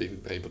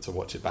been able to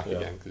watch it back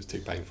again because it's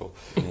too painful.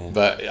 Yeah.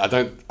 But I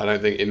don't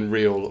think in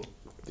real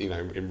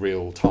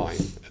time,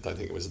 I don't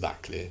think it was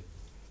that clear.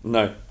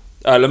 No,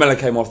 Lamela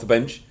came off the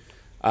bench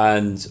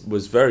and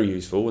was very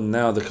useful, and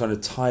now the kind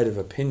of tide of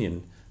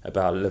opinion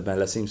about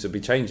Lamela seems to be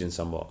changing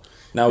somewhat.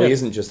 Now he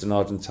isn't just an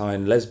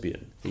Argentine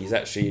lesbian; he's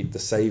actually the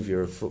saviour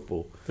of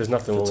football. There's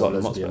nothing wrong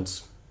with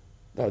lesbians.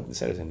 I didn't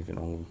say there's anything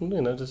wrong with them.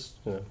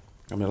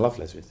 I mean, I love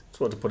lesbians. That's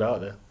what to put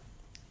out there.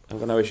 I've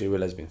got no issue with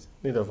lesbians.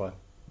 Neither have I.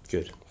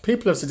 Good.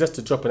 People have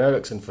suggested dropping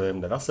Eriksen for him.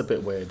 That's a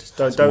bit weird.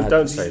 Don't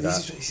say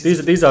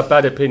that. These are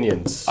bad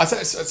opinions. I'm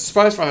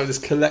surprised I have this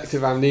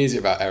collective amnesia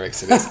about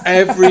Eriksen. It's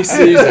every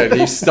season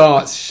he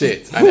starts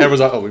shit, and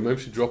everyone's like, "Oh, we maybe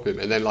should drop him."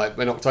 And then, like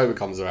when October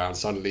comes around,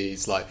 suddenly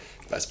he's like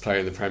best player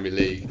in the Premier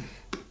League,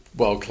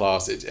 world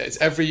class. It's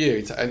every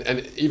year,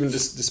 and even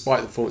just despite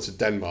the performance of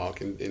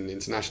Denmark in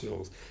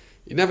internationals,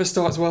 he never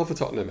starts well for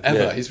Tottenham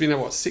ever. Yeah. He's been there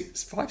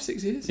 5,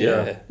 6 years.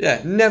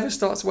 Yeah, never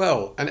starts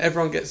well, and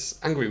everyone gets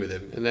angry with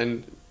him, and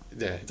then.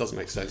 Yeah, it doesn't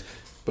make sense.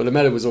 But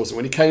Lamela was awesome.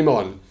 When he came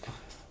on,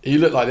 he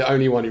looked like the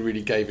only one who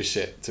really gave a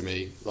shit to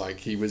me. Like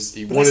he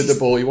wanted the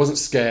ball. He wasn't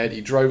scared. He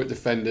drove at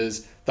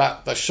defenders.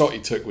 That shot he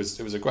took was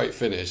a great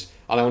finish.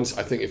 And I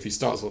think if he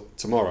starts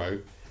tomorrow,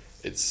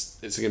 it's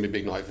going to be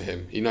a big night for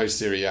him. He knows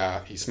Serie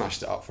A. He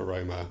smashed it up for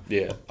Roma.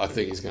 Yeah, I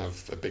think he's going to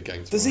have a big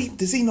game tomorrow.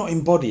 Does he not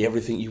embody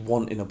everything you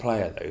want in a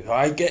player though?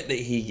 I get that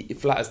he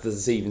flatters the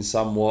deceiving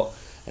somewhat,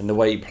 and the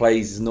way he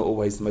plays is not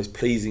always the most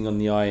pleasing on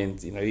the eye, and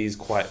he's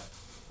quite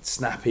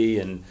snappy,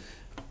 and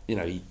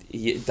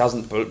he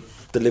doesn't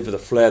deliver the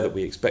flair that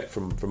we expect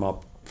from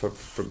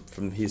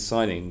his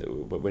signing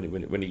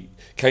when he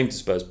came to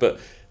Spurs. But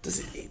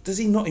does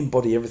he not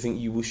embody everything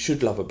you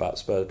should love about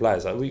Spurs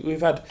players? Like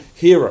we've had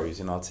heroes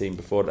in our team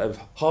before that have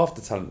half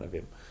the talent of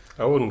him.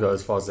 I wouldn't go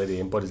as far as say he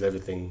embodies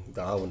everything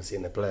that I want to see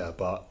in a player,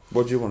 but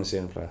what do you want to see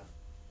in a player?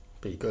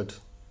 Be good.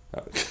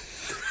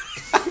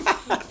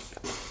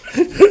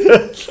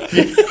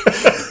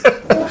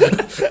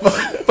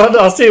 But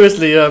no,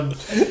 seriously,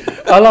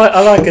 I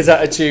like his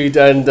attitude,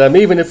 and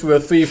even if we were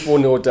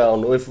 3-4-0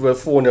 down, or if we were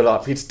 4-0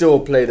 up, he'd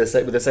still play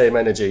with the same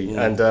energy.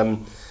 Yeah. And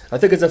I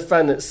think as a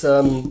fan, it's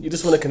you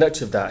just want to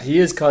connect with that. He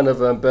is kind of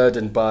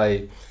burdened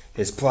by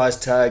his price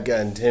tag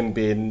and him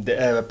being the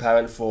heir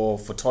apparent for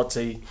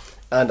Totti,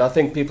 and I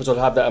think people should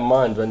have that in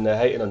mind when they're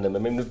hating on him. I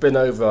mean, we've been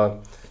over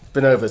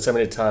so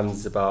many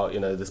times about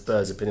the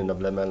Spurs' opinion of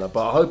Lamela,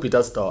 but I hope he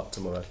does start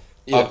tomorrow.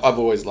 Yeah. I've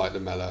always liked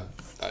Lamela.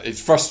 It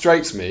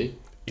frustrates me.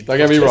 Don't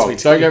get me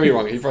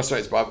wrong. He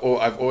frustrates, but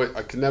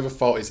I can never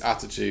fault his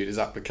attitude, his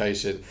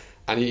application,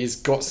 and he's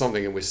got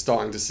something, and we're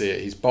starting to see it.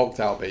 He's bulked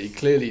out, but he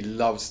clearly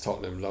loves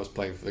Tottenham, loves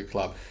playing for the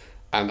club,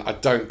 and I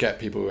don't get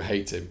people who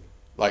hate him.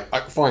 Like I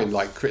find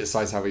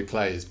criticise how he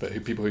plays, but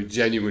people who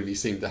genuinely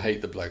seem to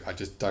hate the bloke, I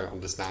just don't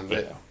understand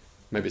it.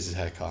 Maybe it's his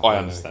haircut. I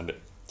understand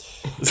it.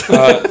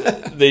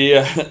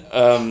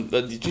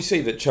 Did you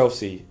see that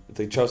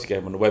the Chelsea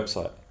game on the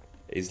website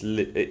is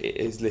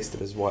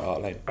listed as White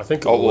Hart Lane? I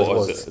think it always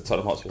was.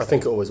 Tottenham Hotspur. I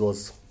think it always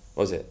was.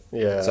 Was it?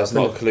 Yeah. So it's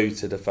not a clue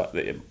to the fact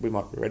that we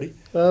might be ready.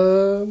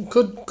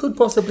 Could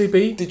possibly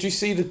be. Did you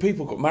see the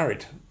people got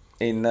married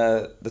in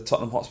the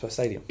Tottenham Hotspur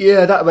Stadium?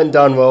 Yeah, that went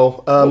down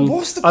well.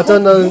 What's the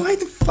problem?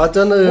 I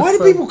don't know. Why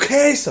do people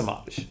care so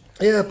much?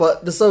 Yeah,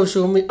 but the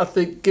social media. I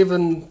think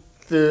given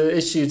the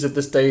issues of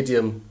the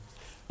stadium.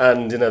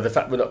 And the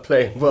fact we're not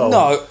playing well.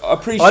 No, I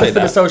appreciate that. I think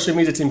the social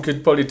media team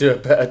could probably do a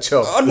better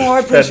job. Oh, no, I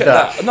appreciate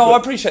that. No, I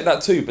appreciate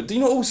that too. But do you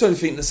not also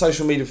think the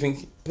social media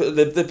think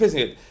they're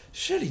busy?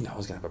 Surely no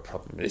one's going to have a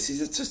problem with this.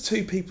 It's just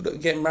two people that are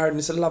getting married, and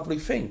it's a lovely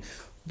thing.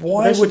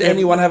 Why would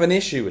anyone have an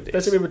issue with this?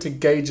 They should be able to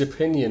gauge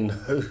opinion,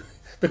 though.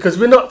 Because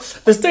we're not.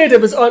 The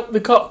stadium is. We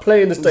can't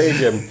play in the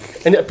stadium,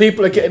 and yet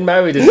people are getting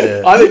married in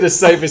there. I think the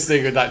safest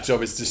thing with that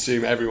job is to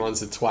assume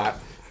everyone's a twat.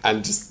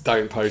 And just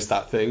don't post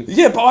that thing.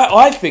 Yeah, but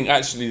I think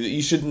actually that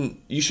you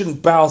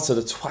shouldn't bow to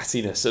the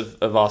twattiness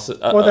of us.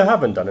 Well, they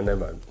haven't done in their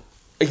moment.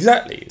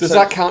 Exactly. Does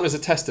that count as a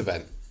test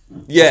event?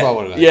 Yeah. That's what I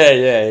want to know.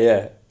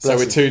 Yeah. So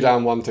we're 2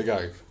 down, 1 to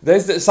go.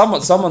 There's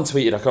someone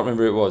tweeted. I can't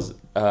remember who it was.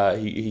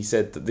 He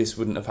said that this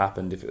wouldn't have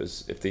happened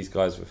if these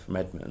guys were from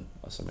Edmonton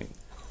or something. Do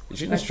you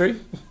think that's true?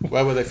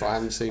 Where were they from? I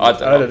haven't seen.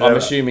 I'm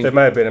assuming they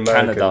may have been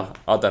American. Canada.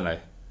 I don't know.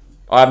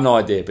 I have no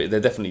idea, but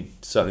they're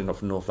certainly not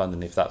from North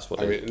London. If that's what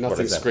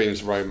nothing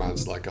screams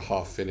romance like a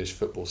half-finished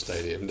football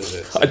stadium, does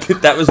it? So.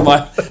 That was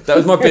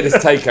my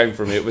biggest take home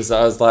from it.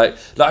 I was like,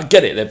 I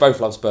get it. They both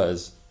love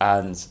Spurs,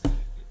 and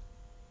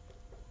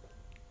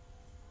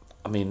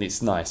I mean,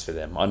 it's nice for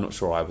them. I'm not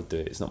sure I would do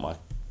it. It's not my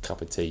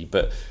cup of tea,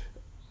 but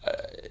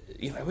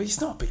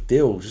it's not a big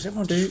deal. Just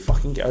everyone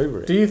fucking get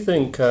over it. Do you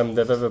think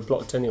they've ever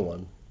blocked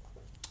anyone?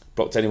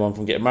 blocked anyone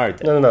from getting married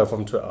there? No,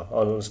 from Twitter,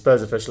 on the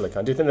Spurs official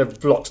account. Do you think they've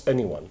blocked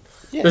anyone?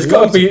 Yeah, there's got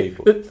to loads of be.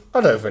 people.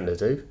 I don't think they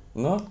do.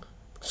 No?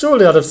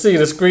 Surely I'd have seen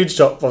a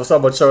screenshot of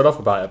someone showing off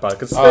about it,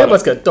 because they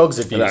must get dogs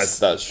abuse.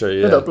 That's true,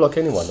 yeah. They don't block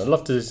anyone. I'd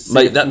love to see.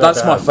 Mate,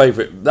 that's my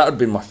favourite. That would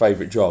be my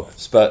favourite job.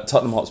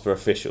 Tottenham Hotspur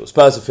official,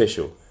 Spurs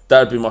official. That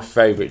would be my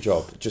favourite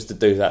job, just to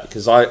do that,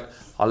 because I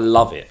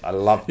love it. I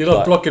love. You're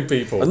not blocking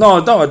people.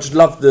 No, I just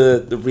love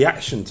the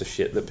reaction to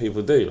shit that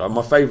people do. Like,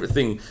 my favourite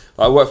thing.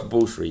 I work for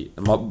Ball Street,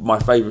 and my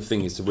favourite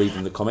thing is to read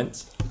in the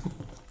comments.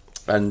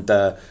 And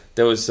there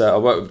was I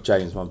worked with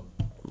James, my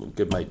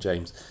good mate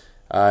James,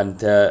 and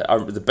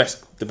the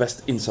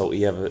best insult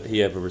he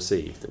ever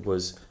received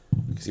was,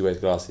 because he wears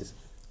glasses.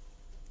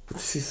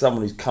 This is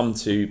someone who's come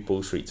to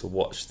Ball Street to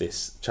watch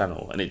this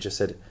channel, and it just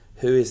said,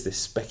 "Who is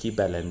this specky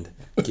bellend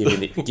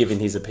giving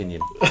his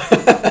opinion?"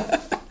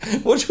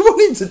 What do you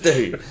want him to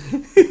do?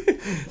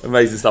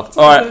 Amazing stuff.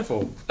 All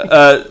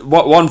right,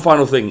 one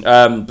final thing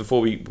before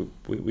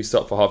we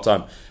stop for half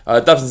time.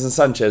 Davinson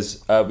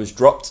Sanchez was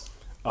dropped.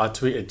 I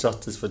tweeted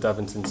justice for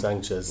Davinson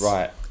Sanchez.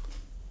 Right.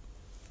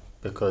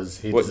 Because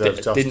he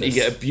deserves justice. Didn't he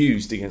get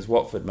abused against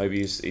Watford? Maybe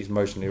he's an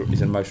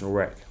emotional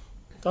wreck.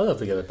 I don't know if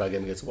we get a bad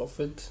game against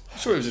Watford. I'm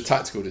sure it was a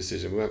tactical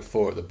decision. We went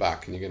 4 at the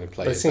back, and you're going to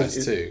play your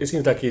best 2. It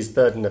seems like he's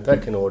third in the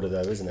pecking order, though,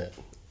 isn't it?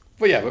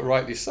 Well, yeah, but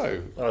rightly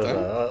so. I don't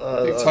know.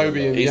 I think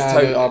Toby and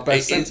Jan are our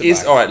best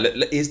centre-backs. All right,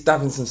 is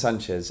Davinson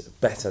Sanchez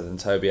better than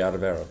Toby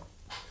Alderweireld?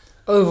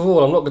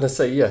 Overall, I'm not going to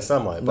say yes,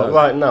 am I? But No.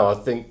 right now, I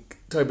think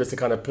Toby's to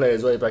kind of play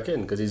his way back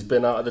in, because he's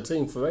been out of the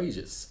team for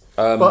ages.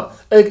 But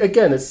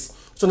again, it's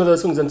one of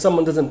those things, when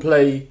someone doesn't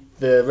play,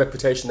 their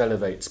reputation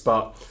elevates.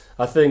 But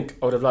I think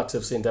I would have liked to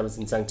have seen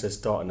Davinson Sanchez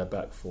start in the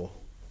back 4.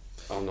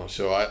 I'm not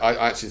sure. I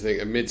actually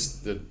think,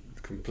 amidst the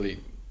complete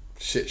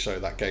shit show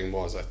that game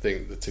was, I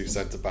think the 2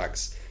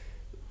 centre-backs,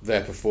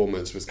 their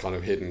performance was kind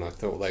of hidden. I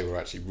thought they were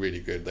actually really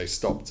good. They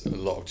stopped a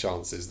lot of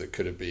chances that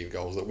could have been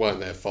goals that weren't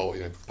their fault.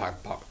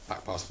 Back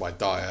pass by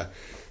Dyer.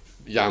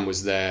 Jan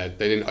was there.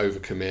 They didn't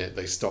overcommit.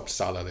 They stopped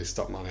Salah. They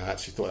stopped Mane. I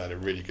actually thought they had a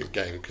really good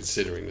game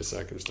considering the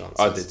circumstances.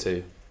 I did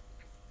too.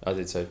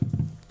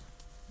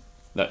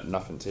 No,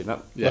 nothing too.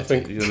 No,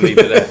 Nothing. You leave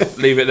it there.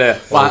 Leave it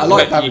there. Well, I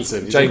like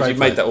Davinson. James, you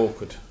made that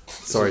awkward.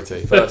 Sorry,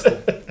 T. First.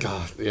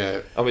 God,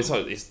 yeah. I mean,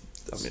 it's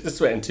It's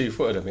sweating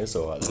 2-footed of me, it's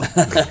alright.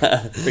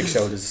 Big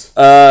shoulders.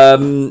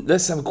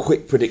 Let's have a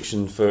quick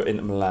prediction for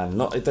Inter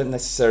Milan. It don't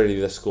necessarily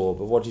be the score,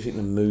 but what do you think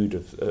the mood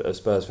of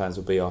Spurs fans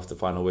will be after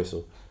final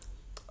whistle?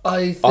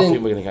 I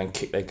think we're going to go and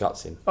kick their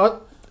guts in.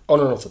 On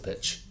and off the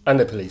pitch. And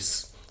the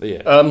police.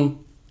 Yeah.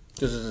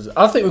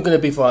 I think we're going to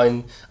be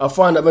fine. I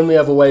find that when we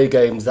have away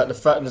games, that the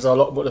fans are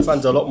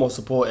a lot more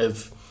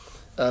supportive.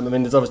 I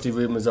mean, there's obviously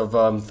rumours of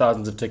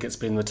thousands of tickets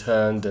being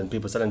returned and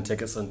people selling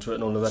tickets on Twitter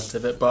and all the rest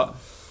of it. But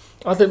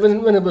I think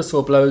when the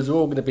whistle blows, we're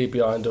all going to be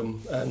behind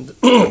them, and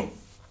I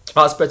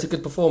expect a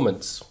good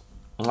performance.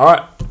 All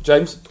right,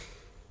 James.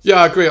 Yeah,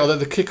 I agree. Although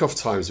the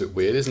kickoff time's a bit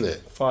weird, isn't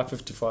it?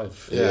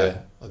 5:55. Yeah.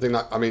 I think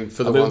that. I mean,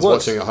 for the ones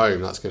watching at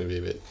home, that's going to be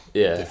a bit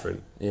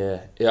different.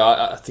 Yeah.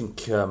 I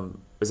think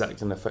is that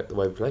going to affect the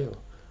way we play? Or?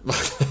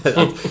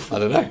 I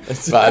don't know,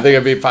 but I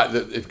think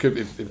it could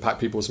impact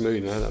people's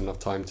mood. Not enough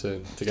time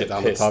to get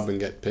down pissed. The pub and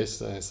get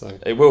pissed there. So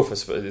it will for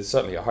Spurs. It's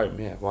certainly at home.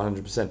 Yeah,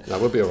 100%. No,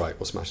 we'll be all right.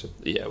 We'll smash them.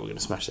 Yeah, we're going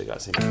to smash their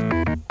guts in.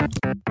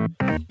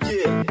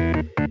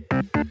 Yeah,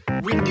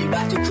 Windy,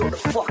 back to drop the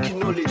fucking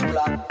knowledge,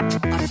 blood.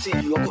 I see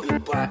you, I got your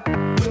back.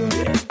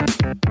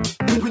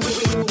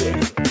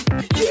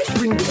 Yes,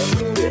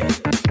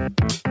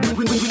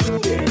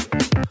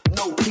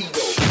 no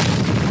pedo.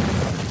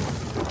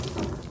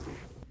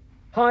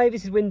 Hi,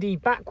 this is Windy,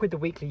 back with the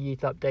weekly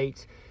youth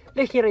update,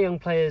 looking at our young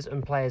players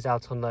and players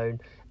out on loan.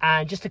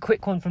 And just a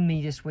quick one from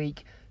me this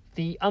week.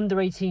 The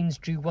under-18s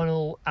drew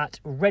 1-1 at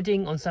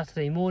Reading on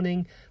Saturday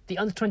morning. The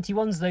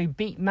under-21s, though,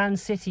 beat Man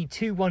City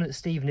 2-1 at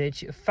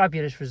Stevenage. A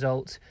fabulous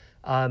result.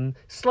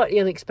 Slightly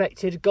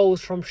unexpected.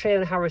 Goals from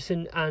Shaylin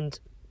Harrison and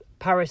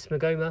Paris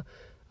Magoma,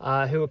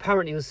 who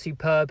apparently was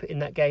superb in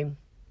that game.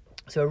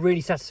 So a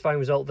really satisfying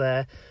result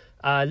there.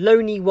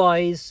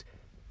 Loaney-wise,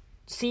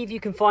 see if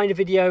you can find a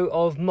video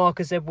of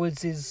Marcus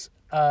Edwards'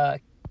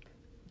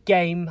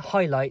 game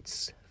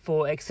highlights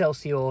for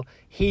Excelsior.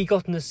 He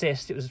got an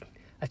assist. It was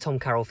a Tom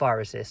Carroll fire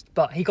assist,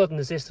 but he got an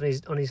assist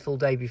on his full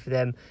debut for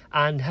them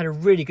and had a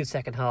really good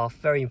second half.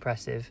 Very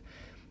impressive.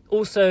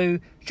 Also,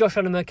 Josh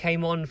Onomah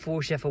came on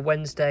for Sheffield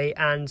Wednesday,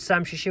 and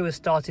Sam Shishua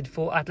started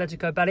for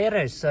Atletico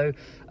Baleares. So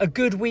a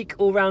good week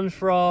all round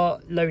for our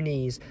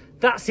loanees.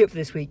 That's it for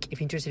this week. If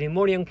you're interested in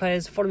more young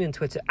players, follow me on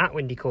Twitter at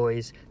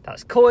WindyCoys.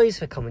 That's Coys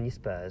for Come On You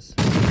Spurs.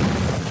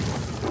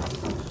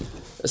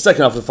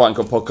 Second half of the Fighting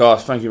Cock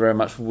podcast. Thank you very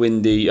much,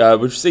 Windy.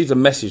 We've received a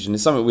message, and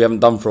it's something we haven't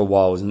done for a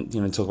while.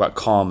 And talk about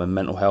calm and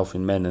mental health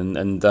in men.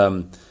 And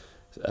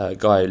a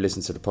guy who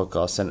listens to the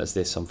podcast sent us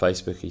this on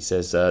Facebook. He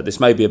says, "This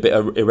may be a bit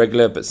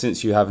irregular, but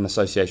since you have an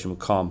association with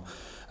calm,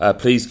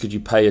 please could you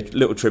pay a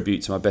little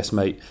tribute to my best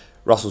mate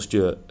Russell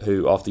Stewart,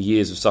 who after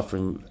years of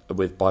suffering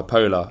with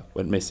bipolar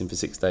went missing for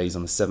 6 days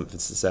on the 7th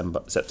of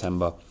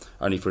September,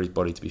 only for his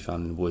body to be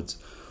found in the woods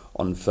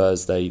on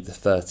Thursday the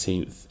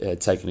 13th,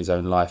 taken his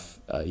own life.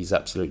 He's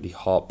absolutely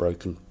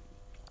heartbroken.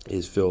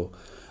 Is Phil.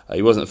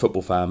 He wasn't a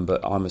football fan,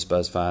 but I'm a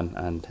Spurs fan,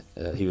 and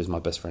he was my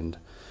best friend.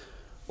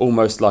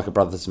 Almost like a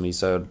brother to me,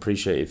 so I'd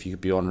appreciate it if you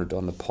could be honoured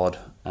on the pod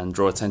and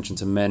draw attention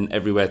to men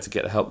everywhere to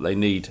get the help they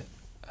need.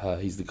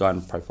 He's the guy in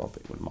the profile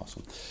pic with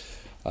Marson.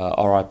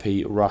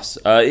 R.I.P. Russ.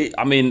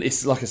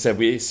 It's like I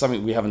said, it's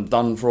something we haven't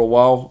done for a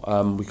while.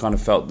 We kind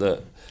of felt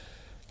that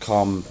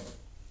Calm,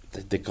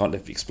 they kind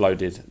of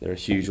exploded. They're a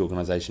huge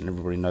organisation,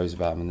 everybody knows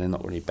about them, and they're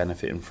not really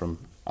benefiting from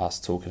us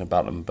talking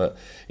about them. But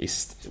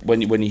it's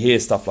when you hear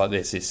stuff like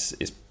this,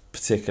 it's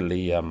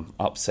particularly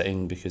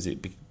upsetting because it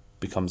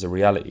becomes a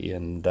reality,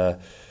 and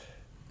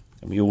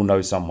we all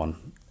know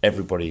someone.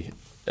 Everybody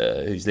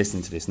who's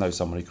listening to this knows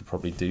someone who could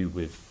probably do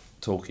with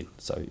talking.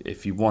 So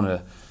if you want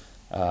to,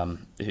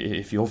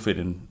 if you're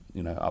feeling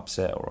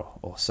upset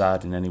or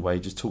sad in any way,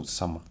 just talk to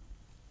someone.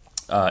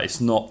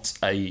 It's not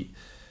a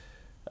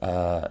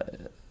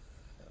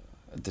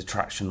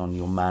detraction on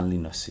your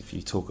manliness if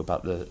you talk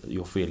about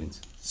your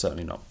feelings.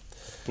 Certainly not.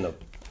 No.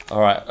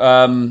 All right.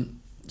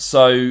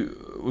 So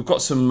we've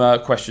got some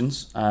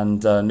questions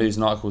and news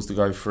and articles to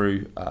go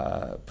through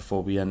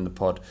before we end the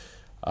pod.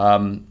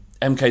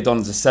 MK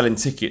Dons are selling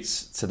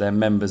tickets to their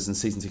members and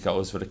season ticket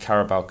holders for the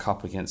Carabao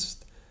Cup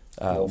against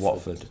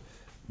Watford.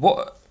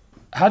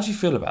 How do you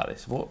feel about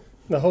this?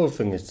 The whole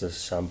thing is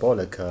just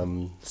shambolic.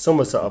 It's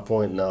almost at a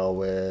point now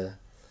where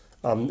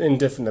I'm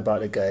indifferent about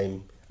the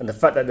game, and the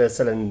fact that they're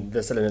selling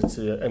it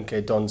to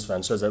MK Dons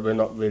fans shows that we're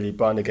not really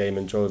buying the game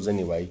in droves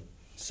anyway.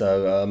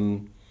 So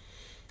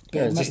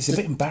it's a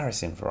bit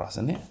embarrassing for us,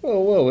 isn't it?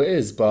 Well, it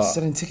is, but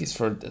selling tickets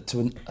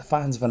to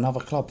fans of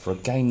another club for a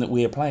game that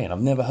we are playing.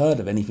 I've never heard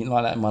of anything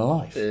like that in my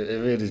life. It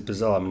really is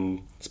bizarre. I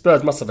mean,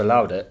 Spurs must have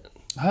allowed it.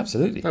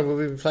 Absolutely. No,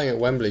 we've been playing at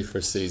Wembley for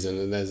a season,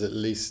 and there's at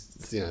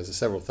least there's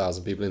several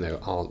thousand people in there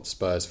who aren't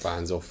Spurs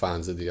fans or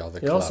fans of the other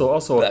club.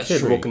 Also a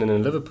kid walking in a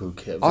Liverpool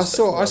kit. I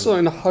saw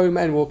in the home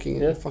end walking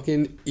in a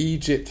fucking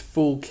Egypt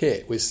full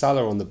kit with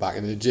Salah on the back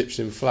and an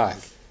Egyptian flag.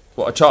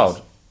 What, a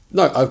child?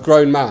 No, a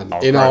grown man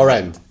in our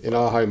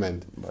home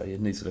end. Well, you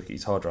need to look at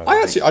his hard drive.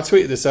 I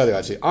tweeted this earlier.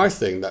 I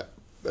think that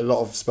a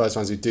lot of Spurs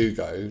fans who do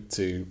go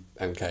to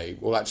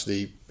MK will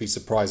actually be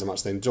surprised how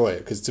much they enjoy it,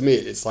 because to me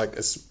it's like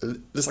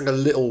a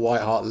little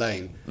White Hart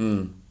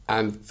Lane.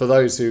 And for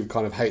those who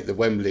kind of hate the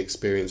Wembley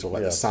experience or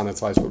the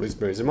sanitised football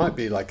experience, it might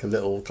be like a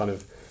little kind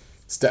of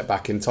step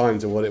back in time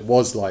to what it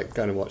was like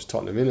going to watch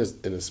Tottenham in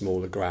a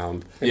smaller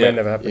ground. It may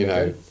never happen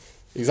again.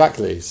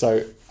 Exactly.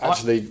 So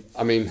actually,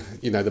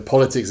 the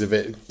politics of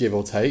it, give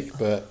or take,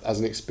 but as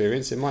an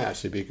experience, it might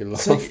actually be a good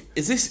laugh. So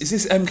is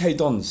this MK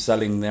Dons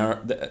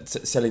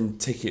selling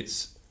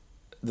tickets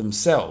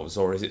themselves,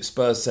 or is it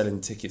Spurs selling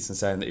tickets and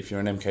saying that if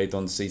you're an MK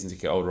Dons season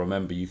ticket holder or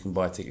member, you can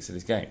buy tickets to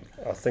this game?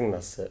 I think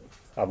that's it.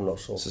 I'm not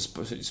sure. So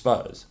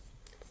Spurs?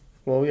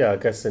 Well, yeah, I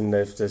guess then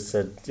they've just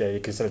said, you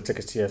can sell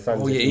tickets to your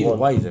fans. Either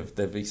way,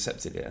 they've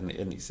accepted it, and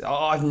it's,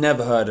 I've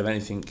never heard of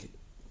anything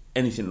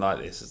like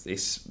this.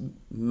 It's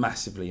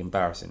massively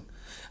embarrassing,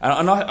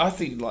 and I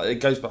think like it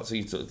goes back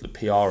to the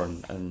PR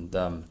and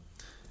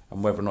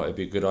whether or not it'd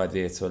be a good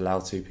idea to allow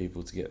two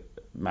people to get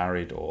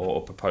married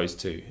or proposed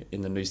to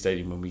in the new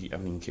stadium when we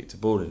haven't even kicked a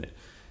ball in it.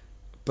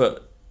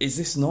 But is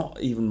this not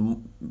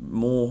even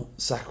more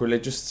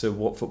sacrilegious to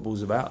what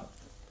football's about?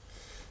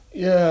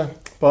 Yeah,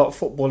 but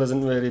football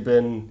hasn't really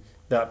been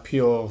that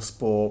pure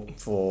sport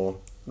for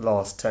the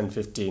last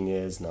 10-15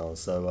 years now.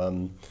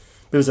 So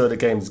because the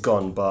game's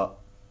gone, but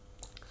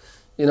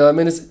it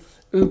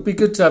would be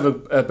good to have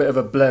a bit of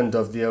a blend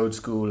of the old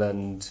school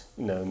and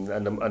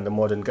the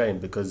modern game,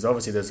 because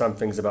obviously there's some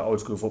things about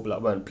old school football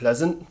that weren't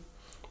pleasant,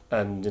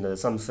 and there's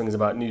some things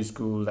about new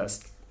school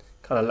that's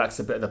kind of lacks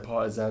a bit of the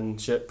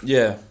partisanship.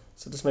 Yeah.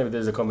 So just maybe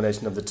there's a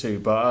combination of the two,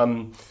 but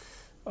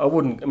I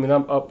wouldn't. I mean,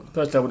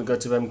 personally, I wouldn't go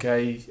to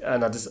MK,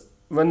 and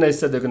when they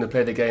said they're going to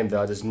play the game there,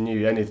 I just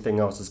knew anything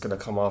else that's going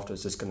to come after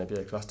is just going to be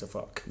a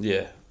clusterfuck.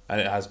 Yeah, and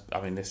it has.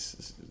 I mean, it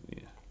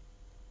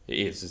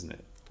is, isn't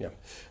it? Yeah.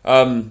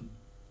 I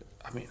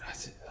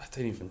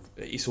don't even.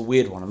 It's a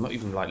weird one. I'm not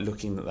even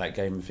looking at that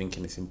game and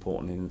thinking it's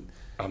important.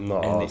 I'm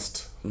not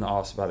asked. Not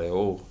asked about it at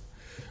all.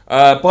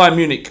 Bayern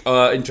Munich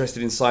are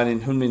interested in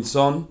signing Heung-min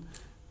Son.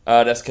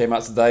 That came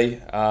out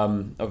today.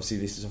 Obviously,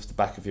 this is off the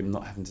back of him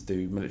not having to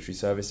do military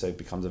service, so he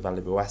becomes a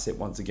valuable asset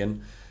once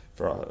again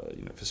for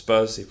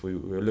Spurs. If we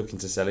were looking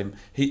to sell him,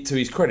 he, to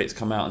his credit,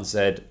 come out and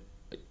said,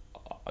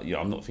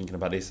 "I'm not thinking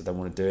about this. I don't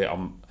want to do it.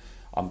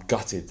 I'm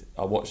gutted.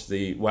 I watched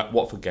the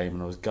Watford game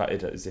and I was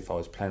gutted as if I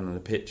was playing on the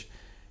pitch."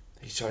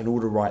 He's showing all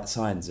the right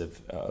signs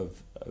of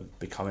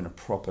becoming a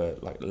proper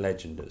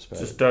legend at Spurs.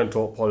 Just don't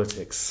talk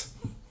politics.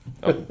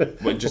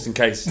 Well, just in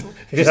case.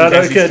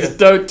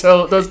 Don't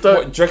tell. Don't.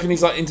 What, do you reckon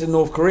he's into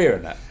North Korea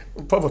and that?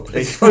 Probably.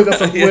 He's probably got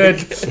some weird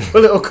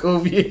political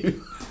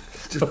view.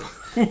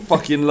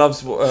 Fucking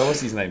loves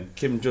what's his name?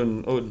 Kim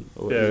Jong Un.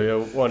 Yeah,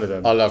 one of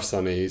them. I love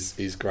Sonny.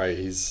 He's great.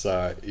 He's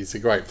a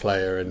great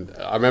player, and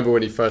I remember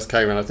when he first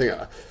came, and I think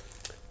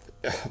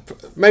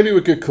maybe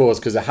with good cause,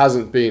 because there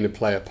hasn't been a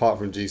player apart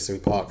from Ji-sung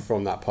Park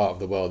from that part of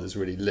the world that's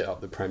really lit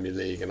up the Premier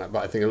League.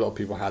 But I think a lot of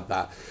people had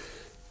that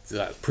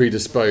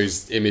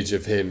predisposed image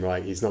of him,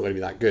 right? He's not going to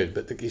be that good,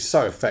 but he's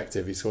so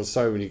effective. He scored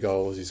so many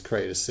goals. He's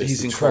created assists. He's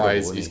he incredible.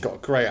 tries. He's got a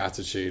great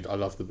attitude. I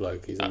love the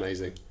bloke. He's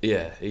amazing.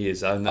 Yeah, he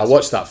is. I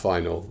watched that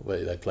final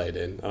where they played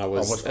in, and I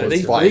was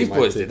these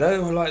boys did. They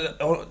were like,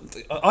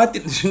 I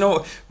didn't. You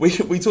know what?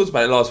 We talked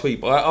about it last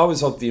week, but I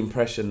was of the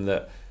impression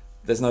that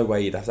there's no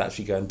way he'd have to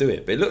actually go and do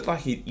it. But it looked like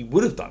he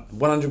would have done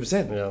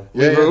 100%. Yeah.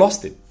 We would have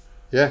lost him.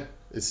 Yeah.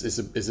 It's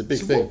a big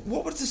thing.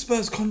 What would the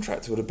Spurs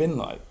contract would have been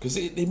like? Because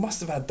he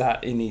must have had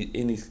that in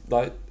his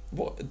like.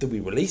 What do we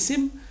release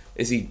him?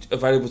 Is he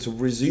available to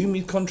resume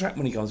his contract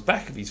when he comes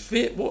back if he's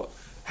fit? What?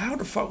 How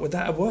the fuck would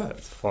that have worked?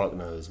 Fuck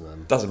knows,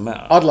 man. Doesn't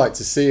matter. I'd like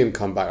to see him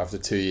come back after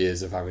 2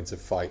 years of having to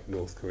fight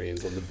North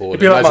Koreans on the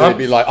border. It'd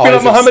be like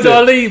Muhammad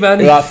Ali, man.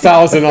 With that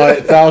 1,000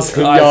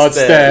 yard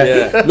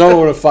stare. Yeah. No one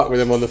would have fucked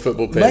with him on the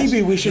football pitch.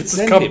 Maybe we should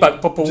send come him.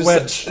 back, pop a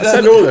wedge.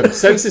 Send all of them.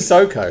 Send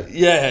Sissoko.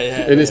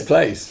 Yeah. In his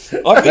place.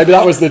 I think- Maybe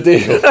that was the deal.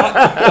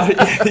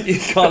 You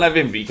can't have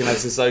him, but you can have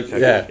Sissoko.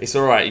 Yeah. It's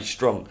all right. He's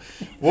strong.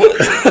 What?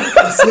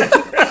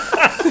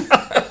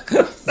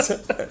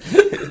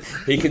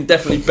 He can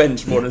definitely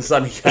bench more than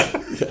Sonny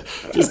can.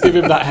 Just give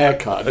him that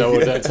haircut. No one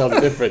will tell the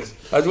difference.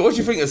 What do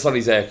you think of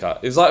Sonny's haircut?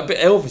 It was like a bit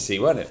Elvis-y,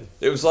 wasn't it?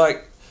 It was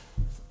like...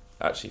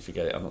 Actually,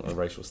 forget it. I'm not going to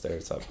racial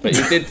stereotype. But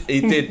he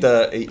did.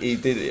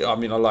 I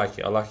mean, I like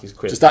it. I like his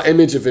quip. Just that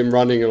image of him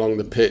running along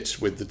the pitch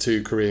with the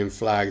 2 Korean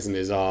flags in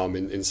his arm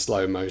in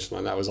slow motion.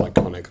 Like, that was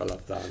iconic. I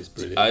love that. It was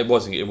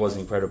brilliant. It was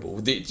incredible.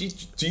 Do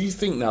you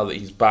think now that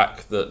he's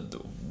back that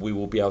we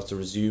will be able to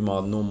resume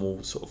our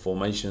normal sort of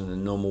formation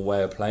and normal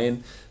way of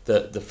playing?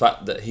 That the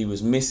fact that he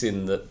was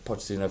missing, that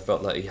Pochettino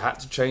felt like he had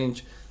to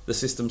change the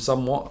system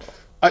somewhat?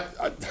 I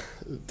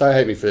don't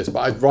hate me for this,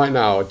 but right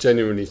now I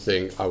genuinely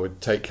think I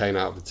would take Kane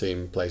out of the team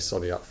and play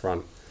Sonny up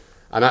front.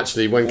 And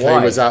actually, when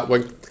Kane was out,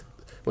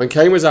 when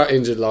Kane was out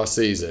injured last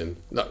season,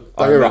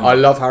 I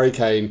love Harry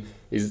Kane.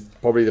 He's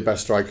probably the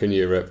best striker in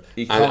Europe,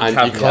 you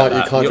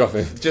can't drop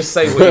him. Just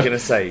say what you're going to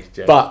say,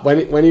 Jay. But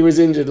when he was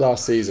injured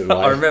last season,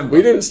 right, I remember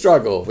we didn't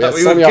struggle. We had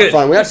Sonny up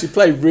front. We actually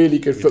played really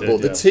good football.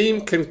 The team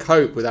can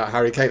cope without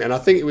Harry Kane, and I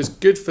think it was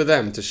good for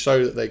them to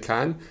show that they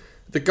can.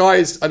 The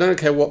guy's, I don't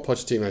care what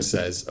Pochettino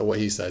says or what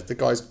he says, the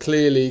guy's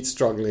clearly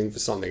struggling for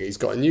something. He's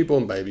got a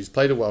newborn baby, he's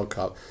played a World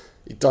Cup,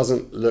 he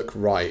doesn't look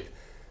right.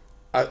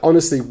 I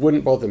honestly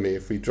wouldn't bother me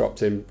if we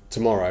dropped him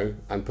tomorrow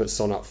and put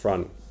Son up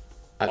front.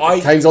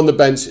 Kane's on the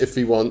bench if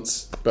he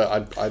wants,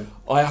 but I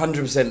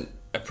 100%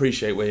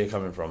 appreciate where you're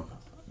coming from.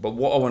 But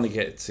what I want to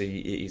get to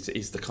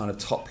is the kind of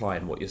top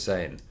line, what you're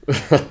saying.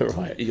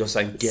 Right. You're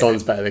saying...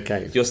 Son's better than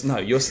Kane.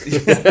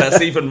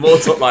 That's even more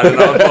top line than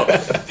I've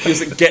got. You're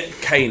saying, get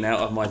Kane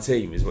out of my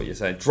team, is what you're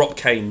saying. Drop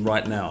Kane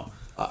right now.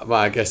 Well,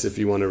 I guess if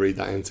you want to read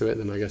that into it,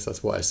 then I guess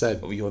that's what I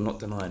said. Well, you're not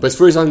denying But it's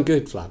for his own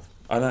good, Flav.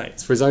 I know.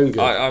 It's for his own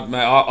good.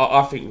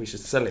 I think we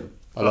should sell him.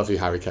 I love you,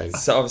 Harry Kane.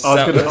 Sell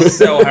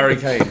Harry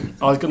Kane.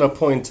 I was going to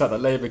point out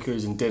that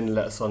Leverkusen didn't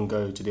let Son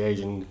go to the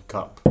Asian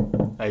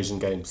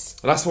Games.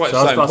 That's why it's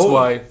so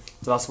important.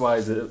 That's why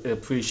he's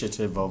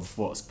appreciative of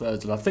what Spurs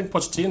did. I think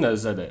Pochettino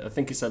said it. I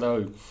think he said,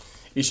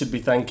 he should be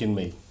thanking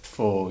me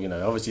for,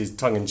 obviously it's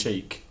tongue in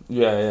cheek.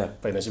 Yeah.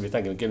 But he should be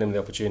thanking me, giving him the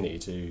opportunity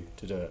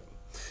to do it.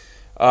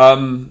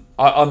 I'm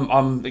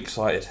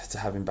excited to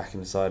have him back in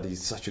the side.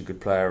 He's such a good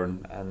player,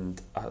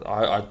 and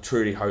I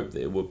truly hope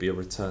that it would be a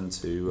return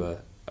to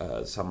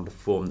some of the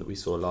form that we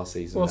saw last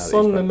season. Well,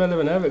 Son,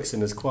 Lamella and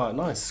Eriksen is quite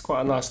nice. It's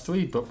quite a nice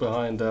three, but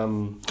behind...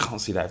 Can't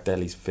see that if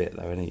Dele's fit,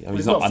 though, isn't he?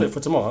 He's not fit for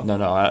tomorrow. No,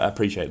 I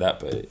appreciate that,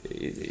 but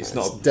it's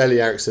not...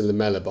 Dele, Eriksen,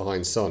 Lamella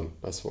behind Son.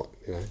 That's what,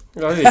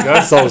 Oh, there you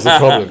go. solves the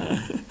problem.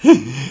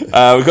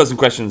 We've got some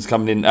questions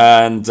coming in,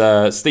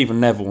 and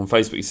Stephen Neville on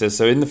Facebook, he says,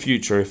 so in the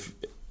future, if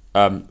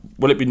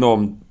will it be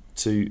norm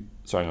to...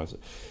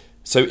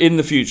 So in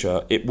the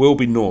future, it will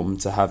be norm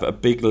to have a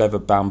big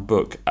leather-bound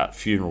book at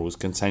funerals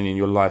containing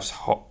your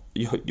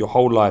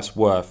whole life's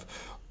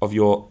worth of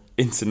your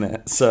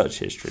internet search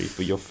history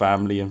for your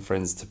family and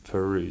friends to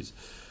peruse.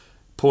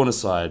 Porn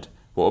aside,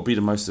 what would be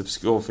the most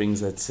obscure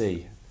things they'd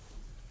see?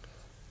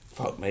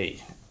 Fuck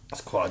me.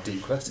 That's quite a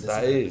deep question.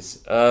 That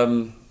is. I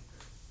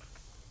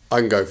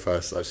can go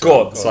first, actually.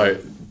 Go on.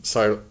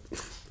 So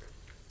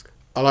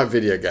I like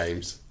video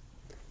games.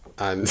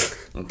 And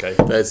okay.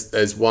 there's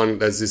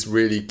this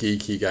really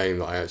geeky game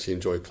that I actually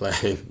enjoy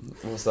playing.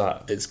 What's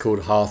that? It's called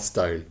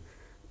Hearthstone.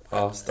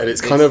 And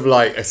it's kind of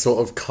like a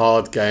sort of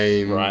card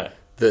game, right?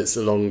 That's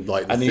along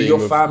like the theme. And are your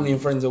family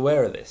and friends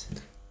aware of this?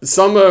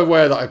 Some are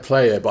aware that I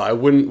play it, but I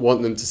wouldn't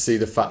want them to see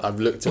the fact I've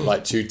looked at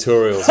like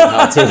tutorials on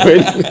how to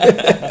win.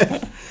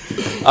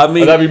 I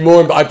mean,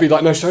 I'd be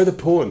like, no, show the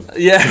porn.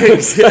 Yeah,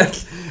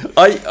 exactly.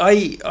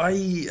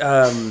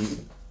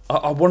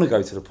 I want to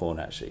go to the porn,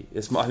 actually.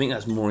 I think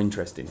that's more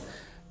interesting.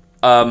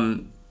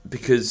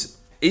 Because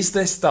is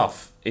there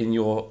stuff in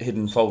your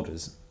hidden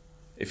folders,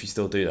 if you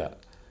still do that,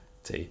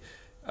 T,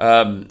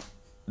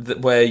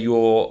 where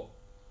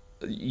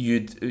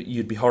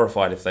you'd be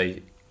horrified if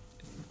they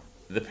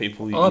the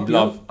people you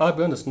love? I'll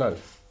be honest, no.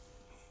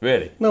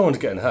 Really? No one's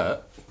getting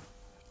hurt.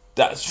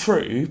 That's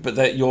true, but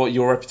that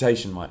your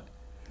reputation might.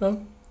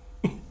 No.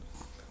 I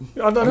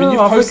I mean,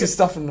 you've posted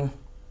stuff in the...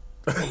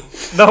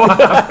 No, I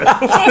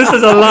haven't. This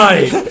is a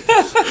lie.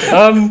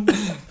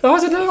 No, I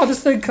don't know. I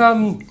just think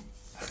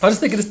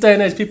in this day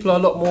and age, people are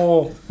a lot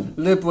more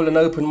liberal and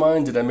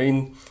open-minded. I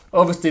mean,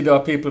 obviously there are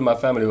people in my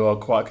family who are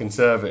quite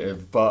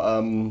conservative,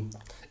 but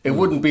it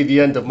wouldn't be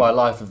the end of my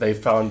life if they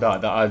found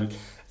out that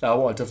I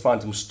wanted to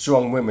find some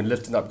strong women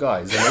lifting up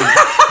guys. I mean,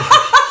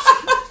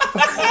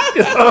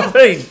 you know what I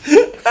mean?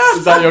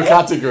 Is that your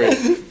category?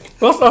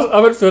 I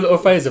went through a little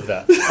phase of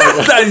that.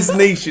 That is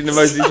niche in the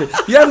most niche.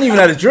 You haven't even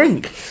had a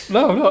drink.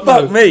 No, I'm not.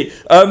 Fuck me.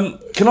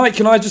 Can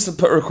I just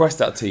put a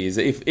request out to you? Is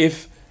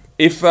that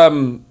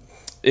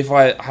if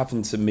I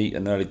happen to meet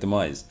an early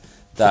demise,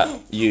 that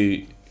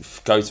you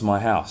go to my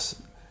house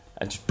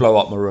and just blow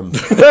up my room,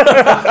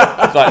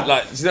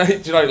 like do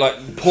you know,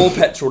 like pour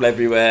petrol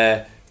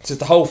everywhere, just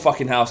the whole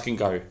fucking house can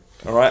go.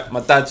 All right,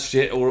 my dad's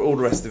shit, or all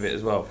the rest of it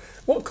as well.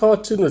 What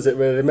cartoon was it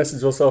where the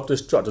message was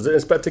self-destruct? Was it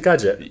Inspector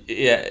Gadget?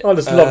 Yeah. I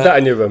just love that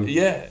in your room.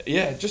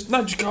 Yeah. Just go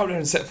up there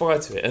and set fire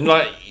to it. And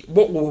like,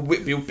 what will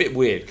be a bit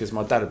weird, because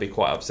my dad would be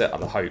quite upset,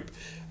 I'd hope.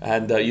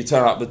 And you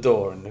turn up the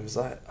door and it was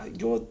like, hey,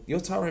 you're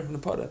Tyrone from the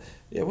Potter.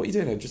 Yeah, what are you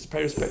doing here? Just to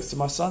pay respects to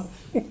my son?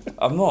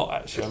 I'm not,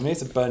 actually. I'm here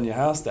to burn your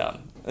house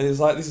down. And he was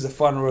like, this is a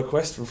final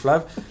request from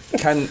Flav.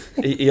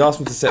 He asked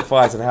me to set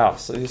fire to the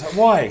house. So he was like,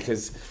 why?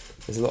 Because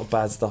there's a lot of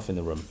bad stuff in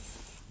the room.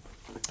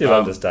 You'll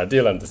understand.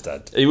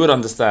 He would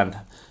understand.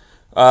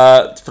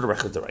 For the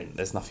record,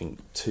 there's nothing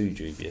too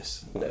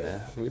dubious.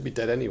 We'd be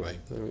dead anyway.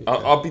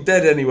 I'll be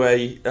dead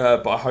anyway,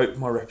 but I hope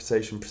my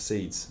reputation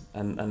proceeds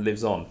and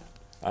lives on.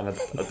 And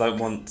I don't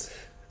want...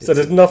 So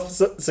there's enough.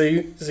 So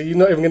you're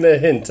not even going to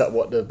hint at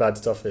what the bad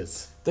stuff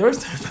is? There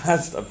is no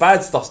bad stuff.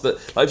 Bad stuff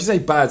that... Like, if you say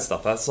bad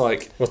stuff, that's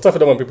like... Well, stuff I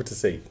don't want people to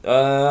see.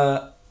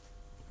 I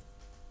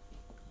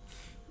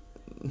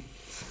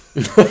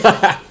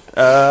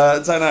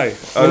don't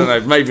know.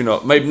 Maybe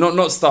not. Maybe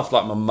not stuff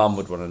like my mum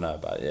would want to know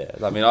about. Yeah,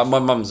 I mean, my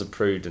mum's a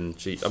prude, and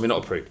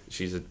not a prude.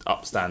 She's an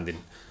upstanding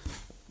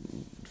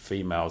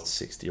female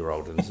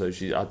 60-year-old, and so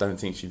I don't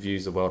think she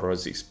views the world or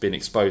has been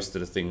exposed to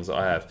the things that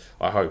I have.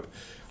 I hope.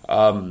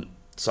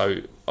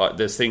 So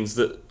there's things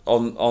that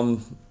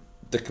on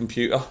the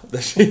computer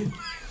that she.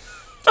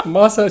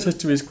 My search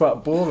history is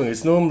quite boring.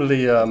 It's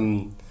normally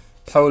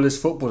Polish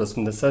footballers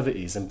from the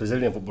 70s and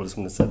Brazilian footballers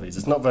from the 70s.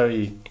 It's not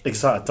very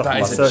exciting stuff.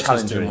 That is a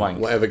challenging wank.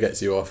 Whatever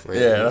gets you off, mate.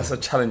 Yeah, that's a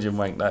challenging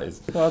wank, that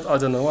is. Well, I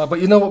don't know why. But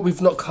you know what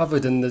we've not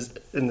covered in this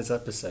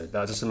episode?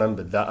 I just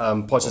remembered that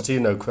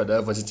Pochettino credit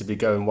everyone seems to be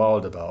going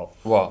wild about.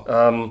 What?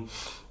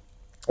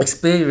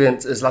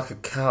 Experience is like a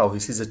cow who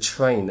sees a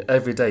train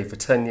every day for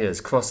 10 years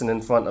crossing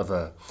in front of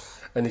her.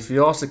 And if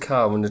you ask the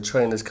cow when the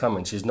train is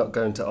coming, she's not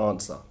going to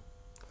answer.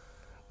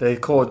 They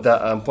called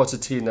that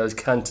Pochettino's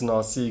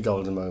Cantona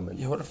Seagull moment.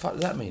 Yeah, what the fuck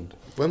does that mean?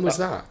 When was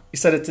that? He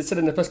said it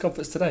in the press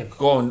conference today.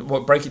 Go on,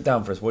 break it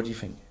down for us. What do you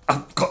think?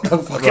 I've got no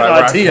fucking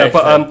idea. Okay,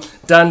 but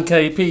Dan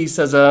KP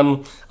says,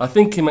 I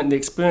think he meant the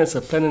experience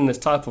of playing in this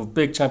type of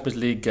big Champions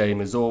League game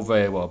is all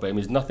very well, but it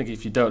means nothing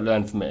if you don't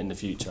learn from it in the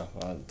future.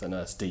 I don't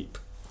know, it's deep.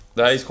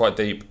 That is quite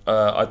deep.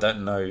 I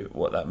don't know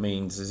what that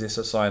means. Is this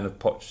a sign of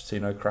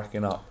Pochettino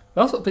cracking up?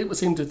 That's what people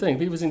seem to think.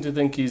 People seem to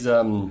think he's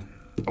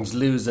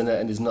losing it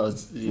and he's not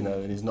as,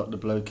 and he's not the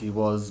bloke he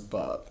was,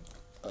 but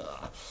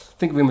I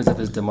think rumours of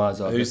his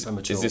demise are a bit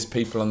premature. Is this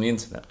people on the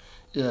internet?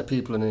 Yeah,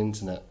 people on the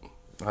internet.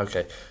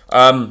 Okay.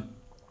 To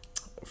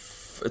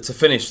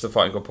finish the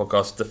Fighting God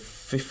podcast, the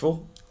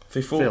Phil.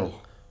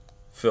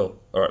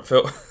 All right,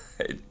 Phil.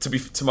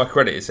 To my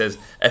credit, it says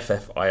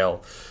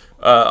FFIL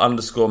 _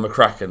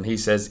 McCracken. He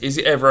says, is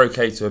it ever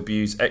okay to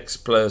abuse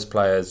ex-Spurs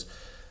players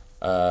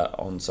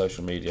on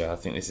social media? I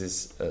think this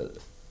is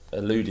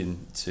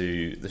alluding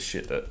to the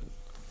shit that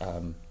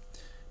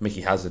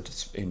Mickey Hazard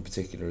in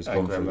particular has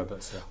gone through.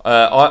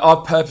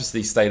 I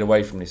purposely stayed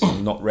away from this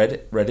and not read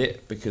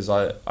it because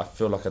I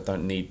feel like I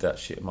don't need that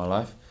shit in my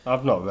life.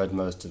 I've not read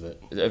most of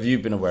it. Have you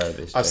been aware of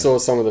this, Jay? I saw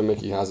some of the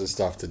Mickey Hazard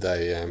stuff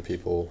today, and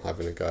people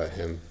having a go at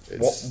him.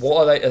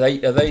 What are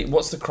they?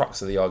 What's the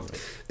crux of the argument?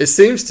 It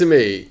seems to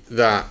me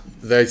that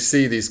they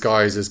see these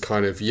guys as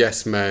kind of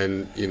yes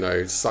men,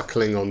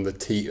 suckling on the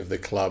teat of the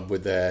club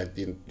with their,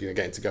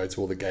 getting to go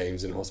to all the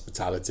games and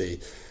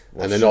hospitality,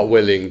 and they're not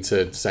willing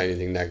to say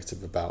anything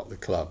negative about the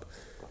club.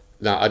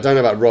 Now, I don't know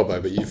about Robbo,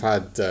 but you've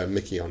had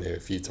Mickey on here a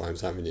few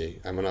times, haven't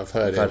you? And when I've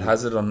heard had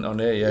Hazard on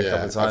here, a couple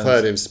of times. I've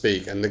heard him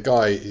speak, and the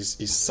guy,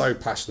 he's so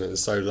passionate and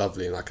so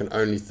lovely, and I can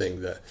only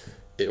think that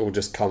it all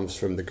just comes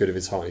from the good of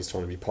his heart. He's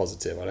trying to be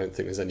positive. I don't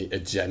think there's any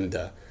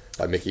agenda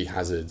by Mickey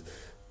Hazard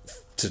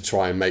to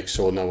try and make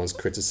sure no one's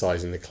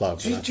criticising the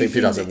club. And I think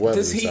he doesn't work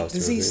with himself.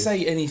 Does he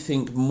say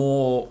anything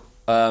more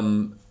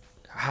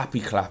happy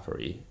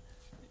clappery,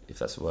 if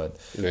that's a word?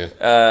 Yeah.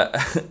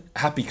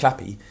 Happy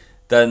clappy.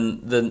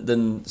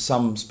 Than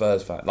some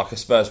Spurs fan, like a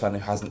Spurs fan who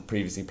hasn't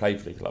previously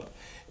played for the club.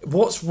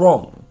 What's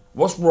wrong?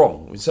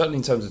 Certainly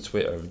in terms of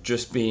Twitter, of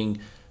just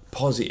being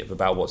positive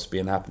about what's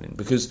been happening,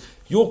 because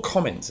your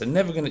comments are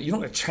never you're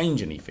not going to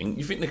change anything.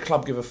 You think the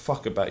club give a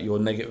fuck about your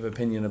negative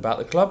opinion about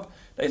the club?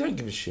 They don't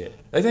give a shit.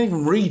 They don't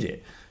even read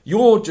it.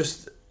 You're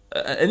just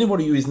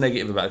anybody who is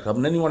negative about the club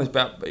and anyone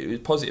who's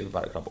positive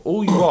about the club,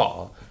 all you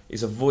are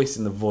is a voice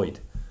in the void,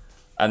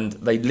 and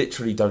they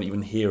literally don't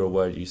even hear a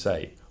word you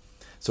say.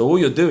 So all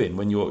you're doing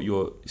when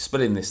you're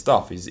spilling this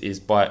stuff is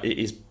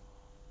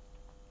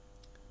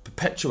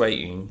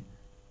perpetuating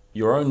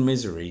your own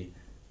misery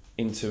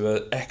into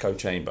an echo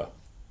chamber,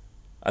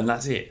 and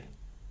that's it.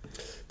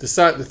 The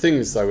thing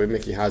is, though, with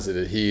Mickey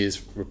Hazard, he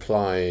is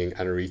replying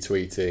and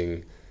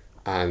retweeting,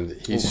 and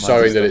he's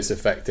showing that it's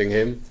affecting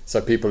him.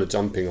 So people are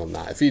jumping on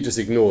that. If he just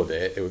ignored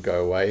it, it would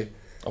go away.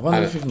 I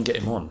wonder if we can get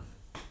him on.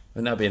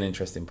 Wouldn't that be an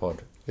interesting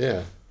pod?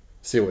 Yeah.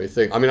 See what you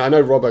think. I mean, I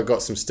know Robbo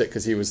got some stick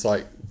because he was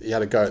like, he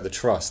had a go at the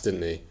trust,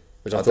 didn't he?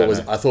 Which I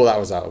thought that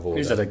was out of order.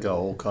 He's had a go,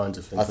 all kinds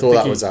of things. I thought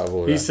that was out of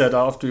order. He said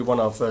after we won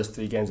our first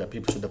 3 games that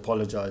people should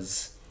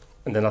apologise.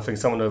 And then I think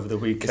someone over the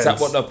weekend... Is that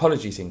what the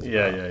apology thing's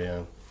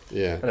about?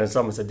 Yeah. And then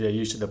someone said,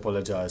 you should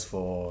apologise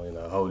for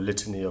a whole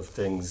litany of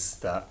things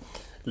that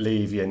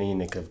Levy and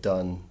Enoch have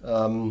done.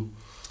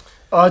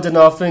 I don't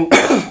know,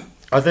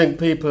 I think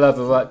people have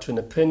a right to an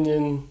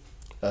opinion.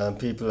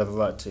 People have a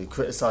right to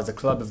criticise the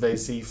club if they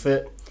see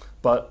fit.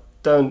 But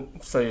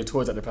don't throw your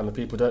toys at the pram if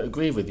people don't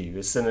agree with you.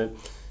 It's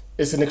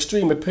an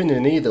extreme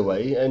opinion either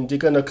way, and you're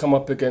going to come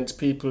up against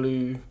people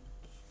who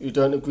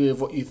don't agree with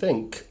what you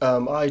think.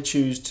 I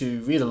choose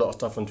to read a lot of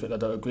stuff on Twitter I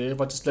don't agree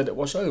with. I just let it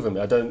wash over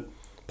me. I don't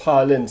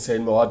pile in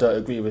saying, well, I don't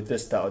agree with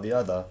this, that or the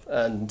other.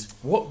 And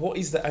what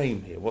is the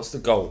aim here? What's the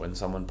goal when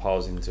someone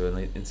piles into an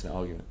internet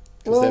argument?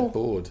 Because they're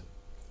bored.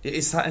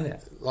 It's that,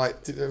 innit?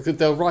 Like,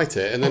 they'll write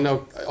it, and then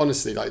they'll...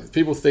 Honestly, like,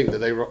 people think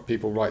that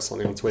people write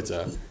something on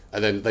Twitter,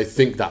 and then they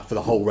think that for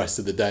the whole rest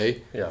of the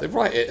day. Yeah. They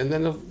write it, and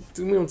then they'll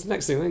move on to the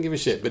next thing. They don't give a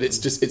shit. But it's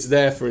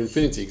there for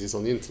infinity because it's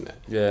on the internet.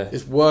 Yeah.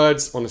 It's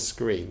words on a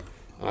screen.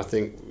 And I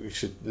think we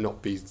should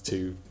not be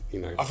too,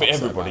 I think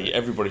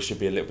everybody should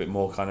be a little bit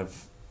more kind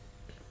of...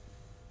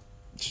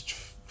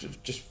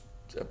 Just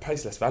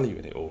place less value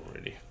in it all,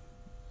 really.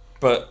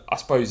 But I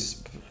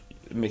suppose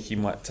Mickey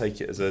might take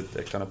it as a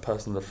kind of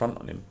personal affront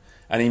on him,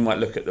 and he might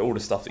look at all the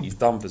stuff that he's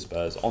done for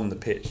Spurs on the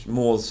pitch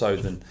more so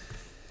than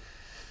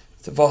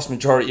the vast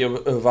majority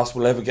of us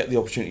will ever get the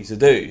opportunity to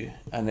do,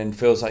 and then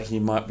feels like he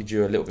might be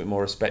due a little bit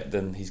more respect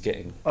than he's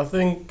getting. I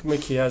think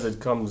Mickey Hazard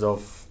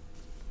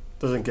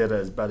doesn't get it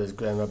as bad as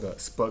Graham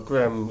Roberts, but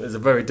Graham is a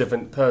very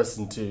different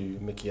person to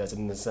Mickey Hazard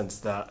in the sense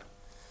that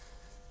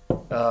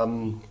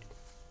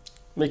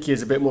Mickey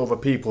is a bit more of a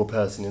people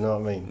person, you know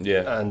what I mean?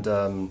 Yeah.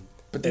 And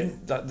but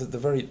then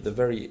the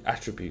very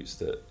attributes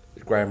that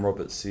Graham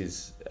Roberts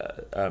is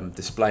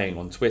displaying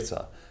on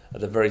Twitter are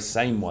the very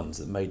same ones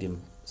that made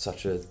him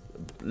such a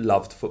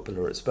loved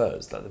footballer at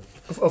Spurs. Like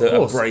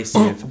the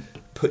abrasive,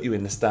 put you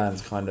in the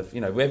stands kind of.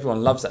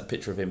 Everyone loves that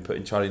picture of him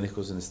putting Charlie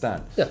Nichols in the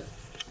stand. Yeah.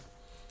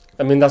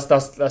 I mean, that's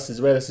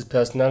his way, that's his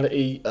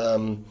personality.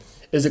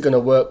 Is it going to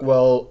work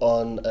well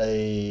on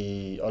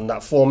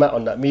that format,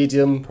 on that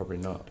medium? Probably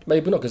not.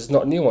 Maybe not, because it's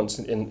not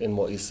nuanced in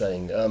what he's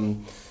saying.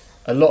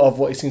 A lot of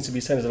what he seems to be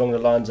saying is along the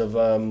lines of,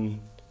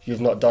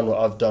 you've not done what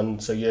I've done,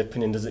 so your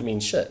opinion doesn't mean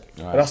shit.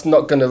 Right. And that's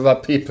not going to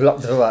rub people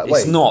up the right way.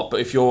 It's not, but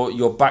if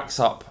your back's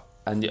up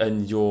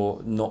and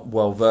you're not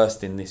well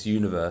versed in this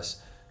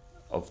universe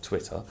of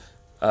Twitter,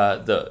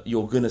 that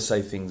you're going to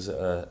say things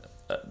that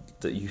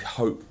you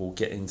hope will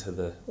get into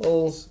the...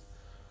 Well,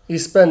 he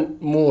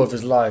spent more of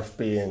his life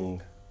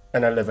being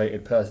an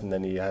elevated person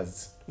than he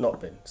has not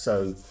been.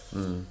 So, I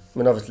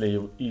mean,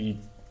 obviously, he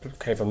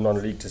came from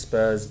non-league to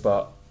Spurs,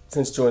 but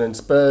since joining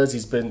Spurs,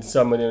 he's been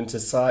someone in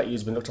society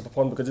who's been looked up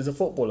upon because he's a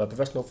footballer,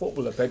 professional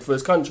footballer, played for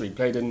his country,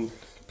 played in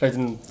I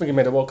think he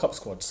made a World Cup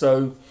squad.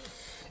 So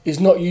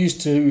he's not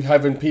used to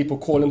having people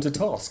call him to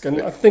task.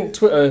 And I think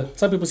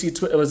some people see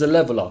Twitter as a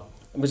leveller,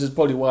 which is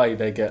probably why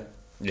they get...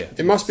 Yeah.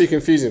 It must be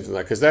confusing for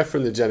that, because they're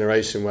from the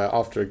generation where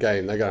after a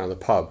game they go down to the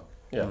pub.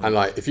 Yeah. And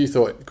if you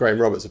thought Graham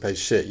Roberts had played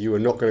shit, you were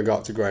not going to go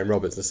up to Graham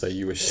Roberts and say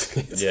you were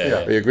shit.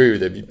 Yeah. We agree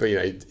with him,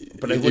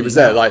 but he was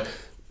there.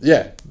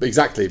 Yeah,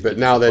 exactly. But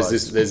now there's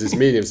this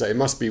medium, so it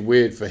must be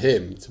weird for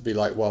him to be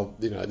like, well,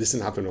 this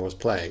didn't happen when I was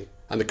playing.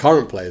 And the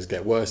current players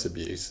get worse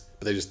abuse,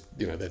 but they just,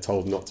 they're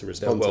told not to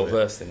respond to it. They're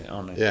well versed in it,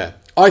 aren't they? Yeah.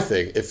 I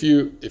think if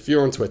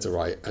you're on Twitter,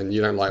 right, and you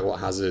don't like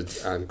what Hazard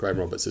and Graham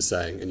Roberts are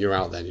saying, and you're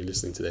out there and you're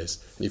listening to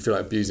this, and you feel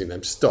like abusing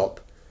them,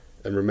 stop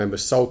and remember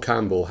Sol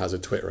Campbell has a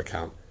Twitter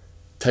account.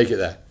 Take it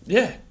there.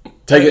 Yeah.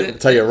 Take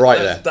it right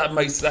there.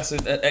 That's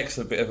an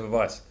excellent bit of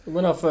advice.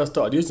 When I first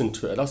started using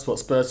Twitter, that's what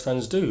Spurs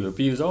fans do,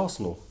 abuse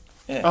Arsenal.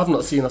 Yeah. I've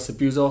not seen us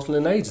abuse Arsenal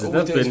in ages. All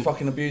we do is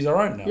fucking abuse our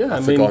own now. Yeah,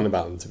 I've forgotten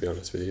about them, to be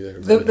honest with you.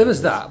 There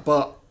is that,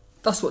 but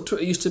that's what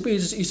Twitter used to be. It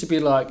just used to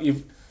be like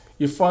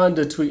you find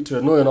a tweet to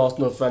annoy an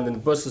Arsenal fan, and the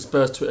burst of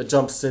Spurs Twitter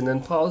jumps in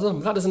and piles them.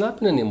 That doesn't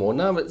happen anymore.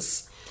 Now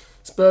it's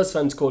Spurs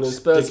fans calling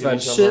Spurs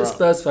fans shit,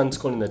 Spurs fans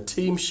calling the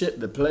team shit,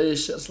 the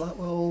players shit. It's like,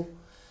 well...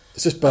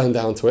 It's just burn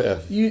down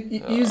Twitter. Use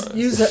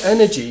that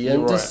energy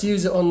and just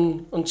use it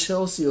on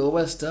Chelsea or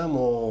West Ham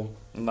or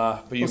Nah,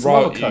 but you'd some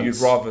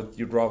other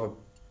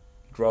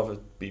rather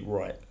be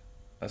right.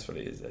 That's what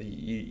it is.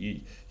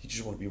 You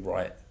just want to be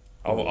right.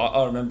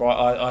 I remember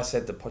I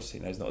said that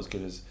Pochettino's not as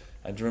good as.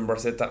 And do you remember I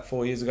said that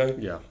 4 years ago?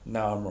 Yeah.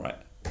 Now I'm right.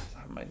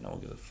 Mate, no one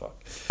gives a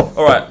fuck.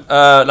 All right,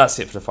 that's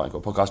it for the Fighting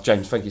Cock podcast.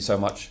 James, thank you so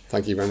much.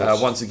 Thank you very much.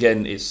 Once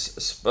again,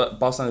 it's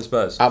Barcelona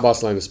Spurs. At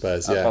Barcelona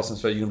Spurs, yeah. Barcelona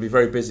Spurs. You're going to be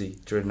very busy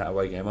during that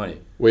away game, aren't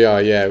you? We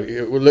are, yeah.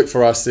 We'll look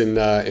for us in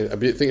I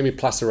think it'll be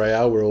Plaza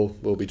Real.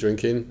 We'll be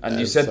drinking. And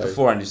you said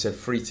beforehand, you said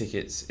free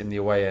tickets in the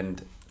away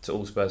end to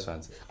all Spurs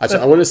fans.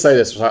 Actually, I want to say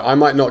this. So I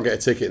might not get a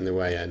ticket in the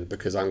away end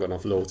because I haven't got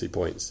enough loyalty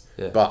points.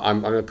 Yeah. But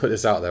I'm going to put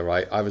this out there,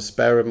 right? I have a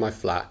spare in my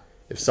flat.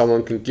 If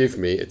someone can give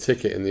me a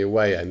ticket in the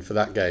away end for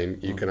that game,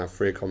 you can have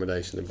free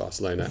accommodation in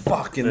Barcelona.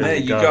 Fucking there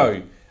you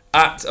go.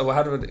 At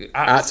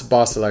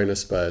Barcelona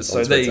Spurs.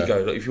 So there you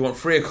go. Look, if you want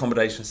free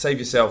accommodation, save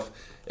yourself.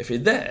 If you're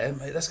there,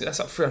 mate, that's like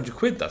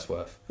 £300 that's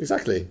worth.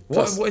 Exactly.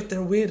 What if they're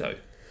a weirdo?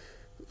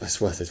 That's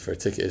worth it for a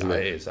ticket, isn't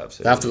it? It is,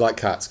 absolutely. They have to like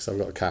cats because I've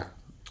got a cat.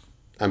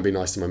 And be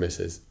nice to my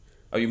missus.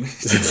 Oh, you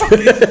missed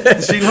it?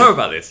 Does she know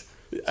about this?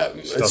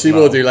 She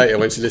will do later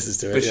when she listens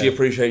to it. But she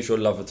appreciaes your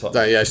love of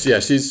Tottenham.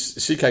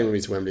 She came with me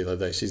to Wembley the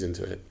other day. She's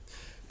into it.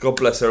 God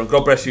bless her, and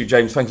God bless you,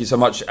 James. Thank you so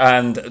much.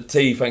 And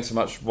T, thanks so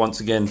much once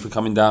again for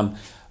coming down.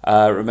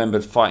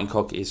 Remember, Fighting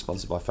Cock is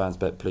sponsored by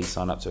FansBet. Please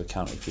sign up to an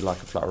account if you like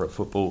a flutter at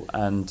football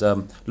and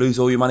lose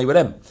all your money with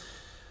them.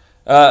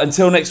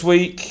 Until next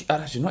week,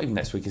 actually not even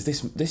next week, is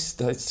this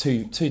it's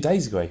 2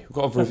 days ago. We've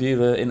got to review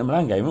the Inter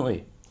Milan game, haven't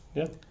we?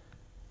 Yeah.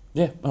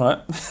 Yeah, all right.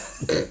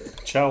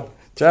 Ciao.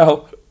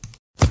 Ciao.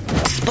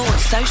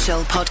 Sports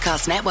Social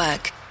Podcast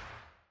Network.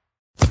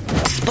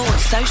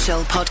 Sports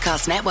Social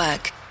Podcast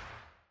Network.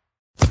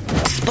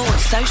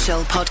 Sports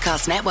Social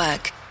Podcast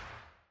Network.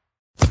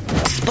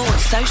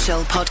 Sports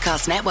Social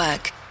Podcast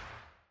Network.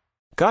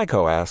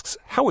 Geico asks,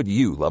 how would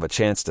you love a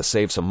chance to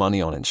save some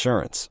money on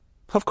insurance?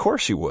 Of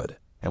course you would.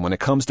 And when it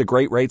comes to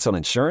great rates on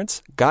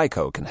insurance,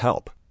 Geico can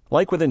help.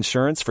 Like with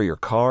insurance for your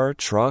car,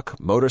 truck,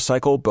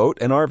 motorcycle, boat,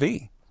 and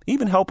RV.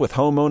 Even help with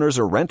homeowners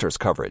or renters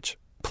coverage.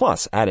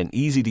 Plus, add an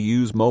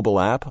easy-to-use mobile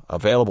app,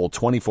 available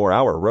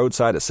 24-hour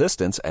roadside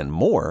assistance, and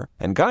more,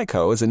 and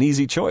Geico is an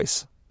easy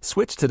choice.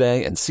 Switch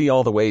today and see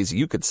all the ways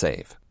you could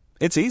save.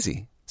 It's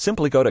easy.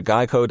 Simply go to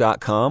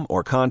geico.com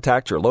or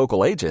contact your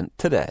local agent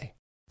today.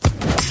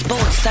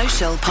 Sports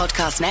Social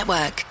Podcast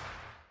Network.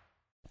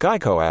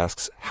 Geico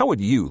asks, how would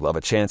you love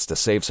a chance to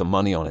save some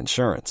money on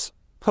insurance?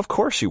 Of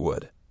course you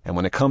would. And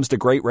when it comes to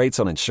great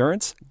rates on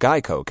insurance,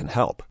 Geico can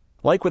help.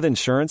 Like with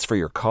insurance for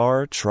your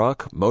car,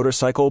 truck,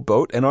 motorcycle,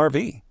 boat, and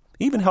RV.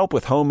 Even help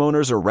with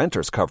homeowners or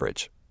renters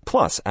coverage.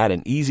 Plus, add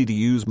an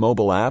easy-to-use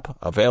mobile app,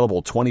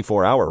 available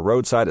 24-hour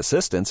roadside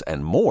assistance,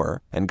 and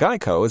more, and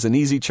Geico is an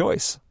easy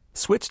choice.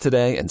 Switch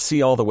today and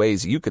see all the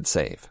ways you could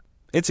save.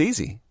 It's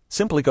easy.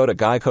 Simply go to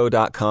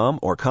geico.com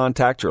or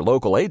contact your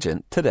local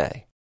agent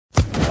today.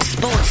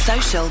 Sports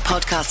Social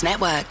Podcast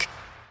Network.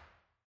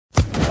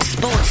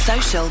 Sports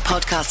Social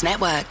Podcast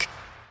Network.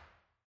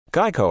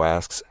 Geico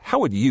asks, how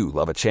would you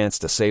love a chance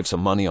to save some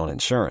money on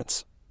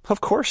insurance? Of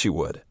course you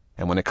would.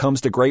 And when it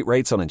comes to great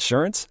rates on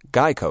insurance,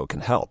 Geico can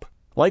help.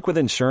 Like with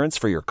insurance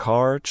for your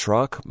car,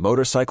 truck,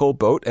 motorcycle,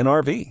 boat, and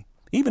RV.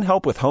 Even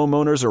help with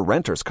homeowners or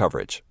renters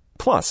coverage.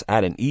 Plus,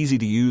 add an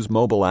easy-to-use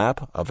mobile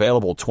app,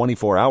 available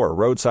 24-hour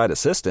roadside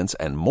assistance,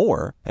 and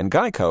more, and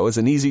Geico is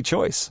an easy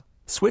choice.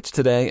 Switch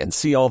today and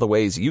see all the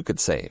ways you could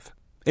save.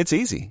 It's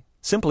easy.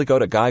 Simply go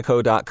to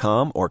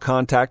geico.com or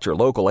contact your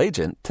local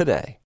agent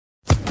today.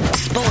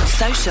 Sports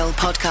Social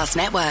Podcast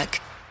Network.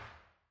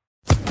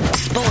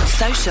 Sports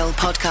Social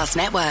Podcast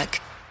Network.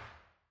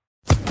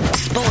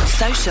 Sports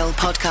Social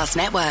Podcast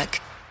Network.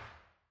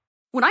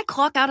 When I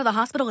clock out of the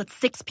hospital at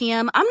 6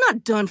 p.m., I'm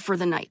not done for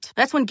the night.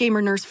 That's when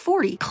Gamer Nurse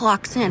 40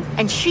 clocks in,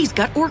 and she's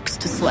got orcs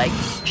to slay.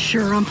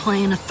 Sure, I'm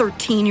playing a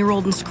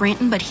 13-year-old in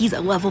Scranton, but he's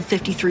a level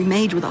 53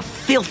 mage with a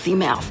filthy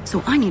mouth,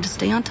 so I need to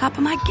stay on top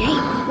of my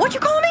game. What'd you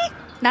call me?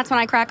 That's when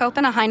I crack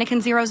open a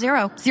Heineken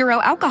 0.0.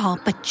 Zero alcohol,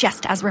 but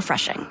just as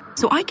refreshing.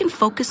 So I can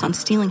focus on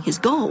stealing his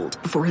gold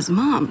before his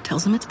mom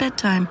tells him it's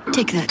bedtime.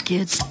 Take that,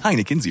 kids.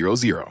 Heineken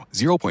 0.0.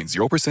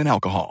 0.0%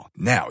 alcohol.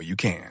 Now you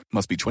can.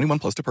 Must be 21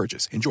 plus to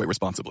purchase. Enjoy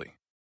responsibly.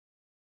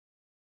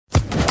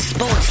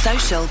 Sports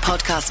Social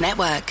Podcast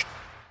Network.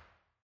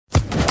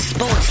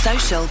 Sports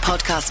Social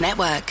Podcast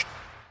Network.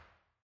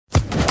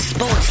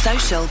 Sports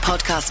Social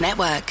Podcast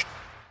Network.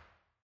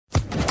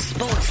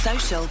 Sports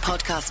Social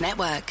Podcast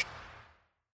Network.